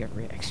funny to see your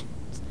reactions.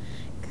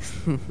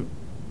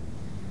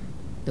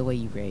 The way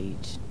you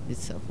rage,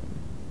 it's so fun.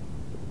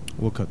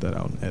 We'll cut that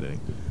out in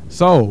editing.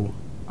 So,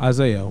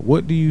 Isaiah,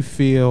 what do you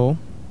feel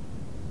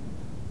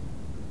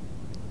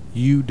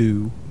you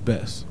do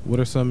best? What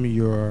are some of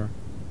your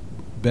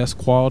best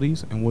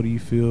qualities, and what do you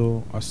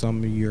feel are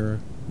some of your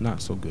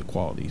not so good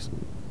qualities?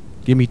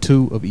 Give me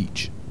 2 of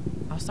each.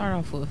 I'll start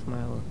off with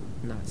my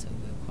not so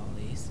good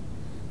qualities.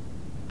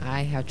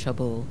 I have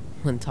trouble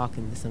when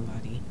talking to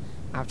somebody.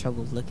 I have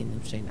trouble looking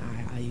them straight in the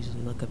eye. I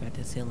usually look up at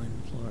the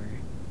ceiling, floor,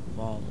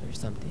 wall, or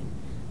something.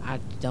 I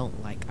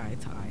don't like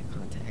eye-to-eye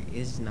contact.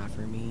 It's just not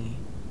for me.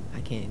 I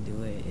can't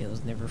do it. It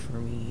was never for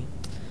me.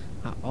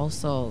 I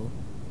also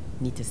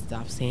need to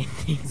stop saying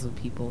things when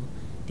people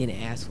didn't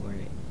ask for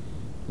it.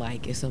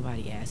 Like if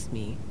somebody asks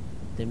me,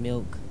 the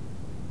milk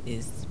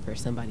is for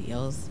somebody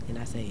else, and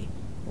I say,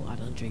 well, I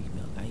don't drink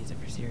milk. I use it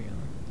for cereal.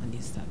 I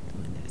need to stop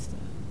doing that stuff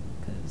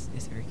because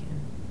it's irking.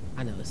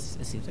 I know it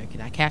seems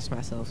irking. I catch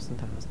myself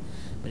sometimes,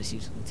 but it's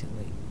usually too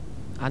late.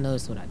 I know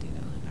it's what I do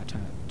though, and I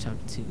try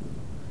to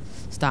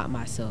stop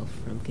myself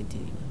from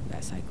continuing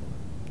that cycle.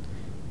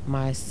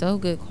 My so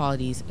good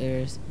qualities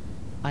is,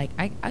 like,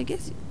 I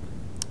guess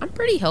I'm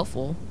pretty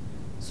helpful.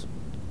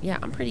 Yeah,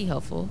 I'm pretty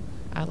helpful.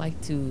 I like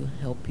to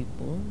help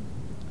people.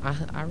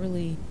 I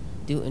really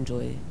do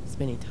enjoy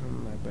spending time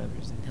with my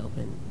brothers and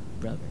helping.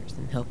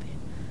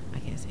 I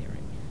can't say it right,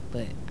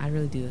 but I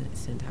really do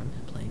spend time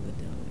playing with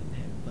them and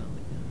having fun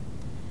with them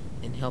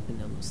and helping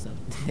them with stuff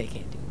they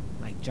can't do.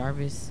 Like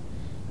Jarvis,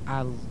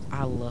 I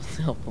love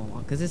to help him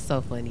along because it's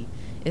so funny.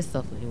 It's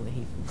so funny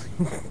when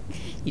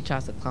he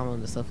tries to climb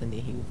on the stuff and then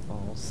he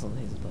falls on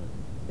his butt.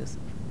 It's so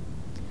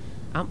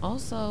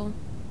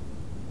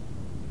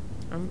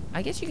funny.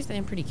 I guess you could say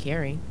I'm pretty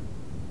caring.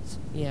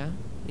 Yeah,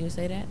 you would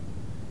say that?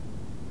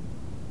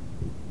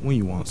 When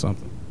you want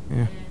something.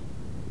 Yeah.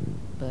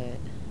 But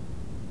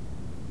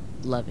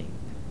loving.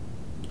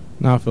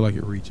 Now I feel like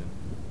you're reaching.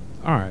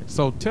 All right.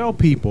 So tell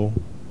people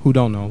who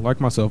don't know, like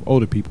myself,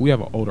 older people, we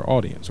have an older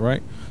audience,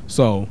 right?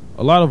 So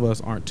a lot of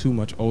us aren't too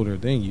much older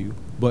than you,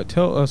 but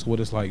tell us what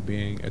it's like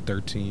being a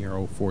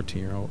 13-year-old,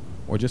 14-year-old,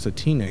 or just a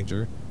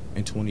teenager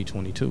in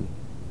 2022.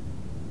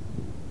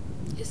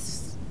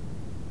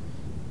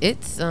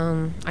 It's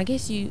I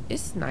guess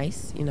it's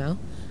nice, you know,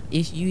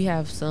 if you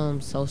have some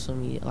social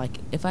media. Like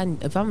if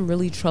I'm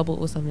really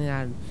troubled with something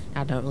that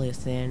I don't really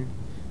understand,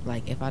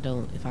 like if I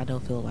don't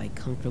feel like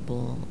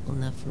comfortable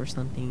enough for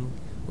something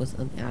with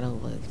something, I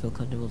don't like feel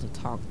comfortable to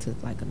talk to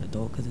like an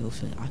adult because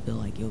I feel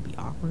like it'll be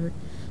awkward.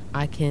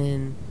 I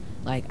can,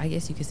 like, I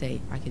guess you could say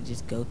I could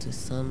just go to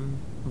some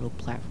little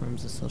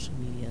platforms of social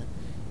media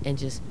and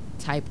just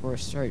type or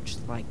search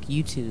like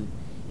YouTube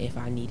if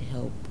I need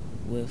help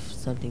with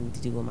something to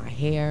do with my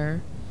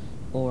hair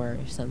or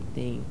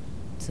something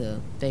to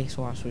face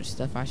wash, which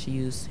stuff I should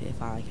use.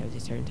 If I like have a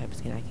certain type of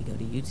skin, I could go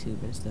to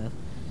YouTube and stuff.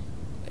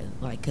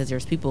 Like, because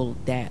there's people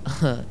that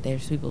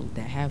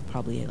have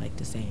probably like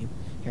the same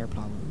hair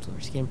problems or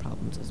skin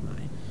problems as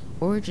mine,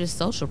 or just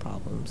social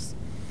problems.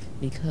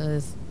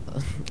 Because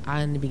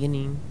in the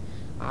beginning,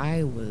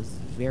 I was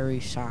very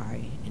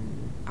shy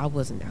and I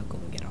wasn't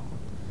outgoing at all.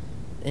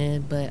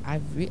 But I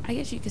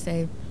guess you could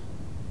say,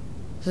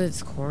 so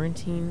it's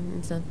quarantine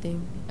and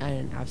something,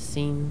 and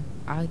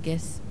I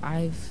guess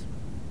I've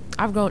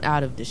grown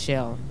out of the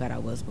shell that I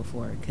was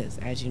before, because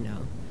as you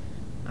know,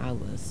 I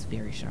was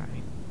very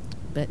shy.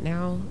 But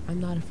now I'm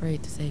not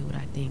afraid to say what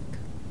I think,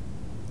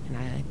 and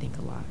I think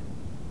a lot.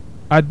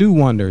 I do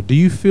wonder, do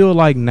you feel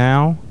like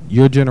now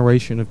your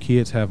generation of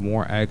kids have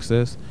more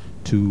access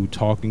to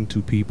talking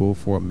to people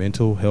for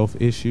mental health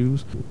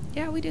issues?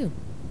 Yeah, we do.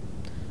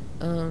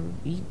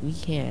 We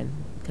can,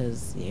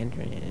 because the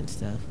internet and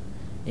stuff.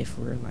 If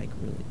we're like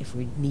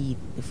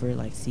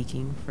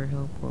seeking for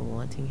help or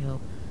wanting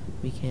help,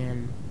 we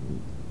can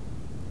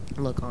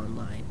look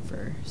online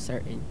for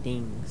certain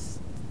things,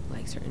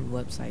 like certain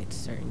websites,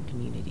 certain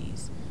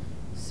communities,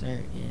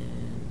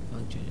 certain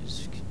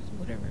functions,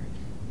 whatever.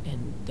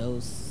 And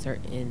those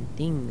certain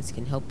things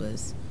can help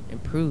us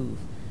improve.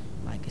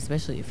 Like,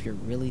 especially if you're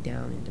really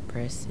down and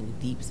depressed and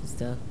deeps and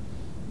stuff,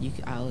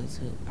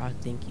 I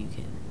think you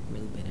can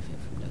really benefit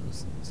from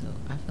those. So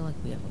I feel like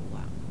we have a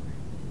lot more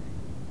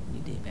than we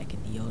did back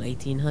in the old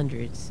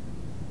 1800s.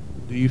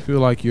 Do you feel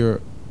like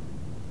you're,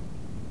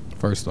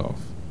 first off,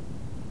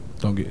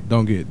 don't get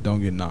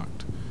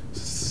knocked.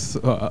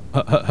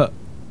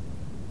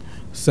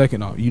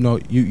 Second off,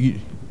 you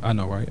I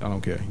know, right? I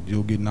don't care.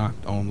 You'll get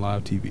knocked on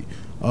live TV.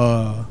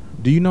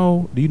 Do you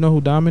know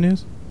who Diamond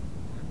is?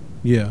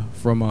 Yeah,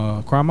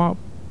 from Crime Mob.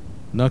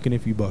 Knuckin'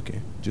 if you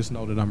bucking. Just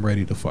know that I'm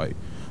ready to fight.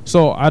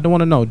 So I don't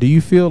want to know. Do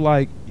you feel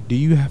like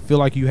you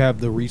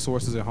have the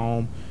resources at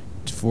home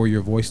for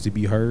your voice to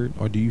be heard,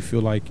 or do you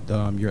feel like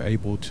you're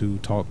able to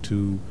talk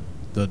to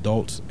the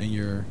adults in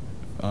your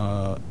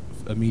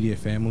immediate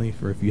family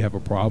for if you have a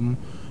problem,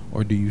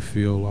 or do you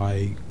feel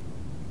like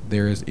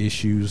there is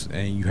issues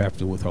and you have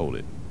to withhold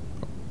it?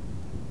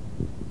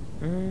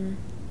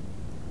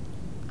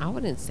 I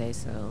wouldn't say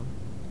so.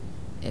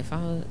 if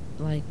I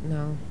like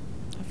no,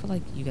 I feel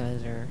like you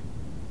guys are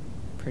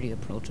pretty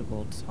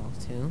approachable to talk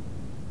to.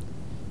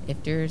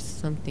 If there's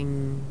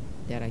something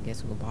that I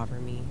guess will bother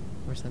me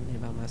or something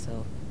about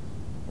myself,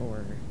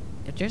 or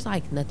if there's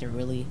like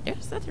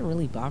there's nothing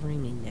really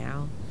bothering me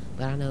now,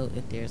 but I know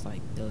if there's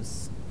like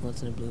those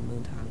once in a blue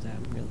moon times that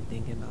I'm really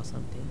thinking about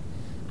something,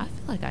 I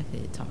feel like I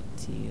could talk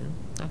to you.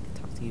 I could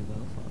talk to you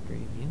both, all three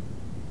of you.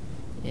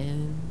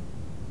 And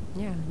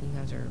yeah, you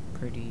guys are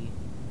pretty,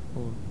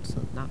 well,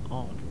 so not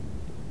all,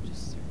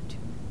 just two.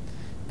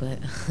 But,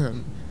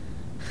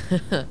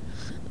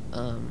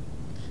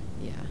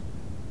 yeah,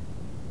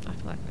 I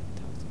feel like I could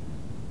talk to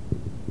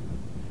you.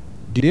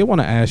 Did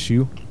want to ask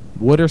you,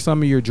 what are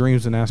some of your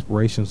dreams and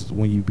aspirations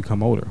when you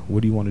become older?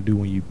 What do you want to do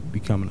when you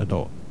become an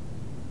adult?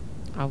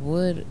 I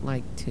would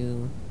like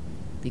to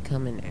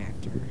become an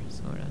actor,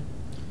 sort of.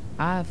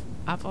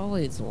 I've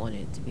always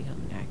wanted to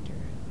become an actor.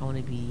 I want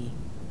to be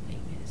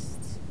famous.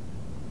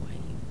 Why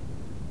you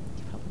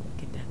probably won't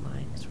get that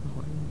line. It's from a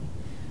horror movie.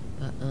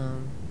 But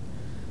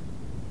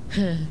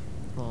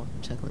well,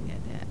 I'm chuckling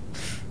at that.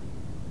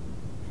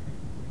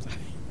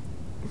 Sorry.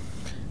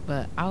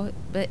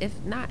 But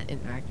if not an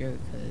actor,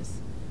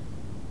 because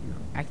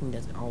acting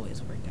doesn't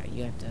always work out.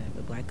 You have to have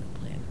a backup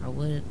plan. I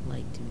would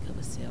like to become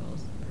a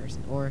sales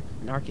person or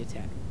an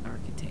architect.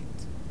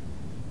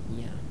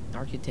 Yeah,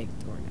 architect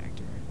or an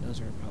actor. Those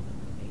are probably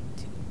my main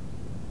two.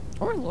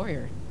 Or a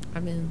lawyer. I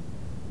mean,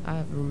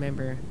 I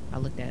remember I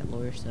looked at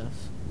lawyer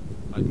stuff.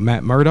 Like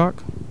Matt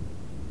Murdock?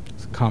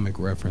 It's a comic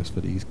reference for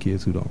these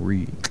kids who don't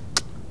read.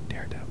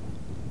 Daredevil.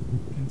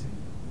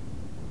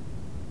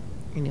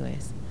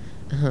 Anyways,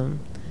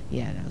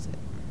 yeah, that was it.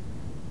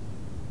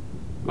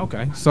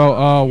 Okay,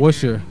 so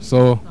what's your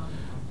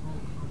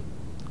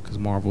because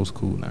Marvel's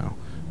cool now.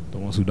 The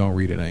ones who don't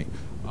read it ain't.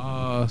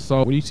 So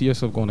where do you see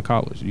yourself going to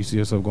college? Do you see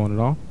yourself going at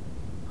all?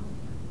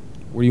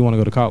 Where do you want to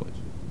go to college?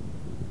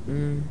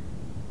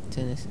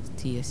 Tennis,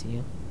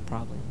 TSU,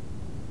 probably.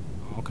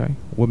 Okay.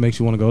 What makes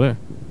you want to go there?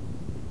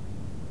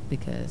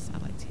 Because I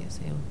like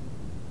TSU.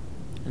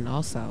 And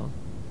also,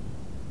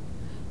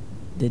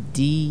 the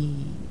D,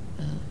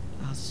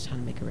 I was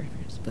trying to make a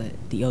reference, but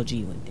the OG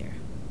went there.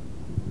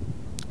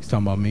 He's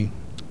talking about me,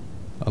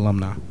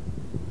 alumni.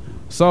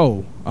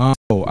 So,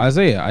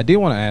 Isaiah, I did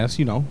want to ask,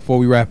 before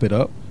we wrap it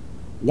up,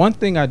 one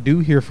thing I do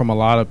hear from a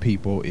lot of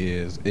people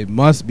is it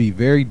must be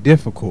very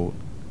difficult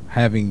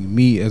having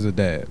me as a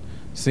dad,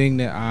 seeing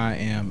that I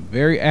am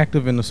very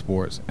active in the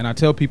sports. And I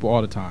tell people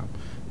all the time,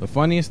 the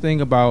funniest thing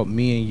about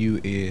me and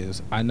you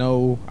is I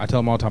tell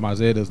them all the time,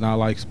 Isaiah does not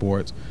like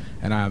sports,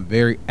 and I'm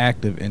very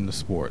active in the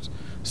sports.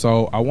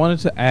 So I wanted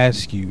to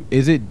ask you,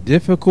 is it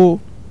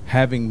difficult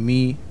having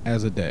me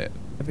as a dad?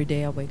 Every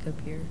day I wake up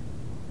here.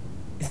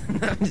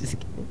 I'm just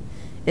kidding.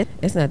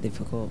 It's not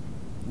difficult.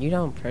 You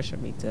don't pressure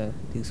me to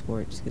do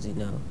sports because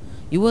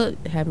you would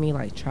have me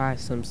like try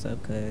some stuff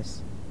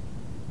because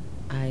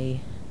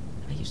I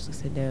usually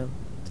say no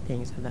to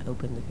things I'm not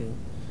open to,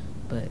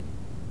 but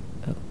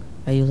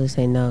I usually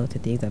say no to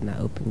things I'm not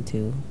open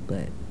to,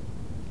 but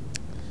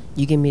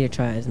you get me to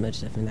try as much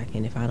stuff as I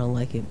can. If I don't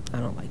like it, I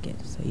don't like it.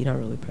 So you don't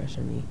really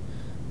pressure me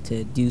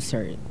to do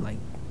certain, like,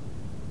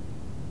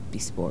 be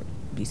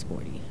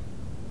sporty.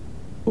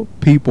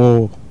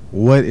 People,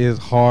 what is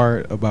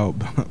hard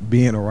about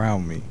being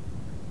around me?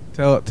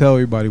 Tell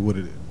everybody what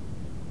it is.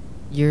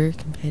 Your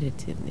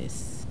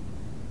competitiveness.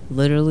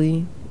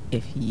 Literally,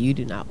 if you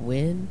do not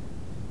win,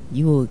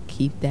 you will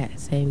keep that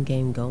same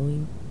game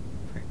going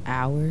for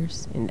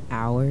hours and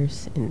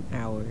hours and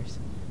hours,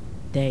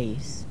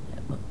 days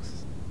at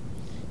most.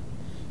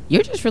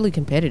 You're just really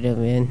competitive,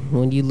 man.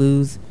 When you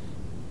lose,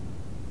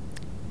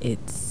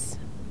 it's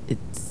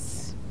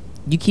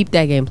you keep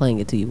that game playing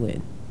until you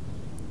win.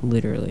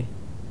 Literally.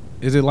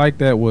 Is it like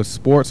that with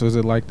sports, or is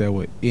it like that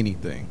with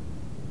anything?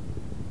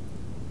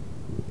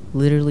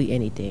 Literally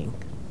anything.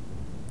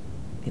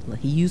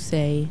 You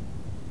say,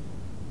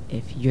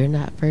 if you're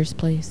not first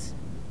place,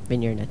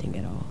 then you're nothing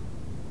at all.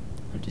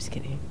 I'm just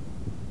kidding.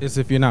 It's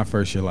if you're not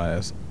first, you're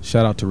last.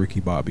 Shout out to Ricky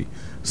Bobby.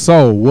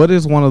 So, what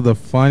is one of the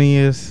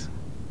funniest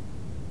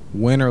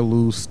win or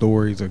lose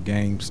stories or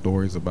game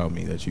stories about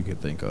me that you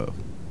could think of?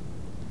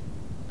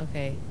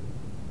 Okay.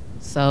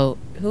 So,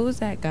 who was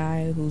that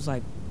guy who's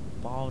like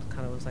bald,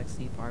 kind of looks like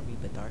Steve Harvey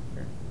but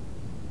darker?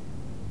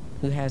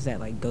 Who has that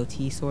like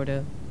goatee sort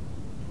of?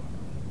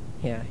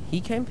 Yeah, he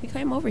came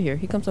over here.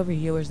 He comes over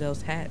here. He wears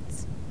those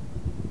hats.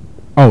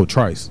 Oh,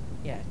 Trice.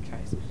 Yeah,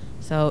 Trice.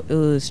 So it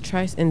was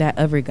Trice and that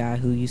other guy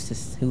who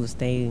was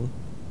staying,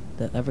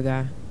 the other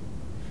guy.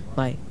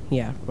 Like,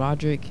 yeah,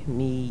 Roderick,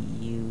 me,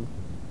 you.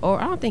 Or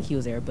I don't think he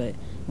was there, but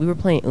we were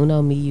playing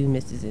Uno, me, you,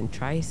 Mrs. and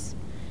Trice.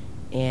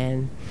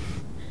 And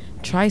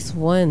Trice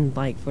won,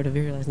 like, for the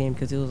very last game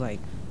because it was, like,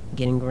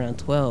 getting around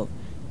 12.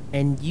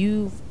 And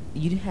you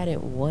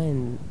hadn't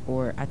won,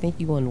 or I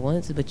think you won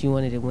once, but you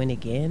wanted to win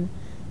again.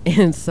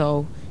 And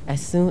so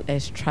as soon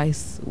as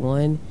Trice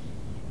won,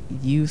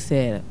 you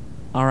said,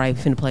 all right,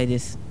 we're finna play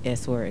this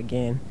S word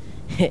again.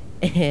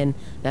 And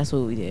that's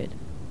what we did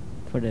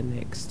for the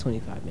next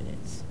 25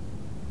 minutes.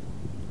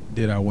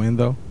 Did I win,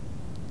 though?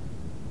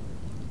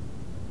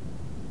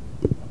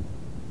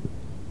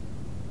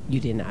 You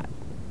did not.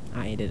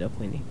 I ended up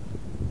winning.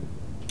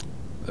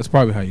 That's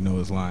probably how you know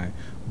it's lying.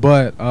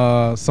 But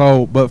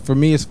but for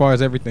me, as far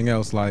as everything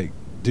else, like,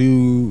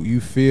 do you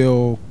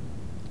feel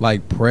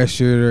like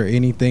pressured or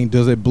anything?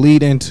 Does it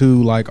bleed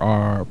into like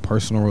our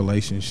personal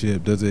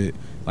relationship? Does it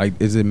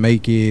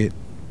make it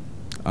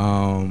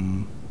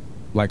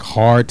like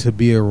hard to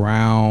be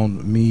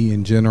around me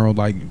in general,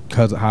 like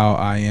because of how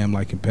I am,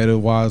 like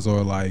competitive wise,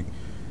 or like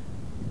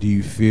do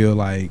you feel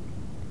like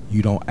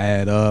you don't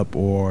add up,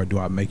 or do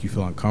I make you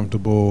feel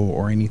uncomfortable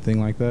or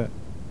anything like that?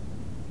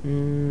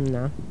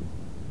 No.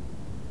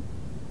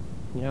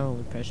 You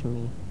don't pressure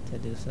me to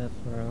do stuff,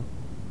 bro.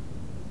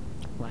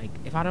 Like,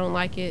 if I don't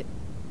like it,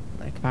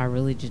 like if I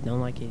really just don't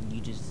like it,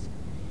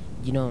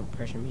 you don't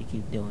pressure me to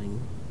keep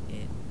doing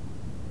it.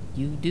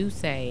 You do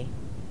say,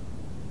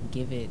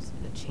 give it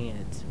a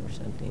chance or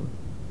something.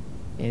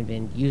 And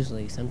then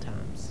usually,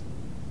 sometimes,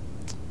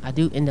 I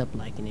do end up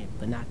liking it,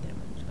 but not that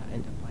much. I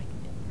end up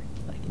liking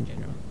it, like in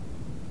general.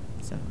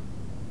 So,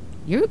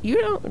 you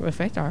don't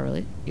affect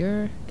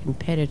your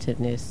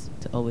competitiveness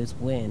to always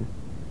win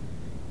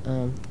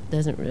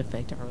doesn't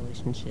affect our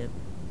relationship.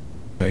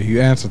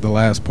 You answered the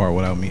last part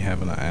without me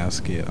having to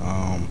ask it.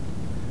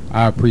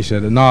 I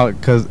appreciate it. No,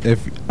 because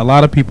if a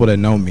lot of people that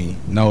know me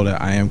know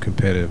that I am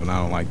competitive and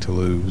I don't like to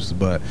lose,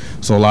 but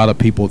so a lot of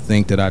people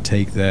think that I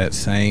take that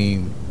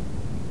same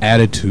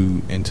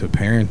attitude into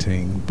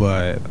parenting,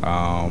 but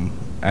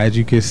as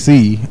you can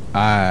see,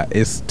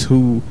 it's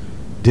two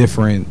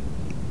different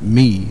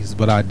me's.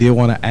 But I did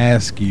want to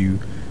ask you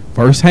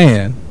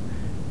firsthand,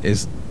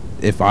 is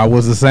if I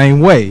was the same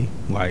way,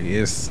 like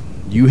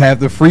you have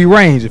the free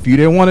range. If you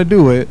didn't want to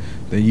do it,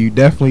 then you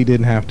definitely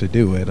didn't have to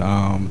do it.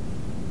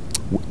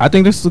 I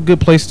think this is a good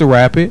place to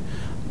wrap it.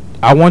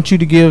 I want you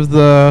to give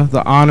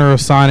the honor of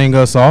signing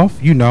us off.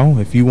 You know,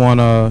 if you want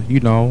to,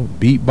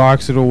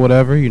 beatbox it or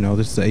whatever,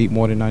 this is the 8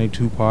 More Than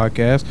 92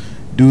 podcast.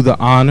 Do the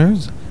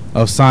honors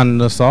of signing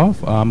us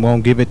off. I'm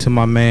going to give it to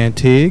my man,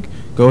 Tig.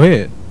 Go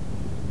ahead.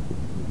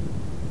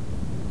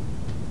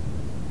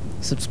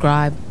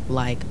 Subscribe,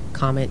 like,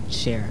 comment,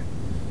 share.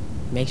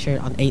 Make sure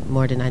on 8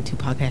 More Than 92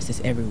 podcast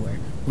is everywhere.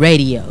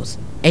 Radios,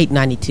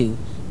 892.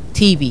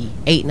 TV,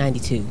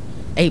 892.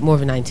 8 More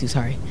Than 92,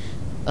 sorry.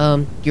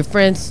 Your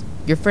friends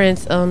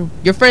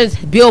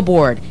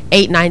billboard,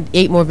 8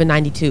 More Than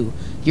 92.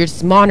 Your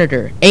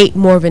monitor, 8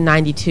 More Than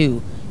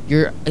 92.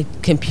 Your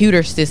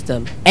computer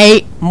system,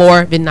 8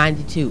 More Than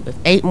 92. If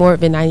 8 More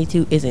Than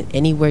 92 isn't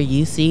anywhere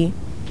you see,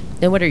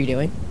 then what are you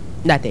doing?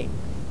 Nothing.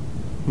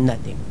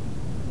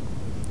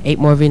 8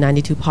 More Than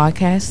 92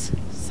 podcast,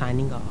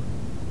 signing off.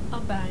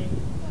 Bye.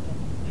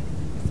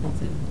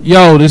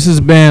 Yo, this has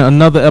been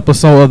another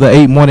episode of the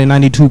 8 More Than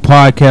 92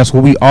 podcast,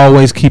 where we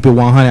always keep it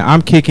 100.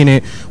 I'm kicking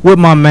it with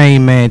my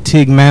main man,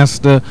 Tig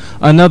Master.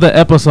 Another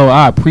episode.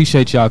 I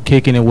appreciate y'all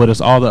kicking it with us.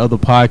 All the other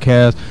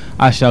podcasts,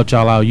 I shout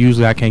y'all out.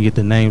 Usually I can't get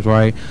the names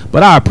right,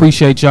 but I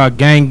appreciate y'all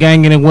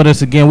ganging it with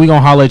us again. We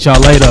gonna holler at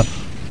y'all later.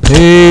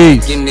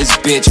 Peace. In this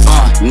bitch,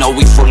 know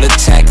we full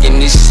attack in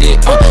this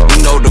shit.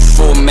 You know the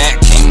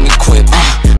format came equipped.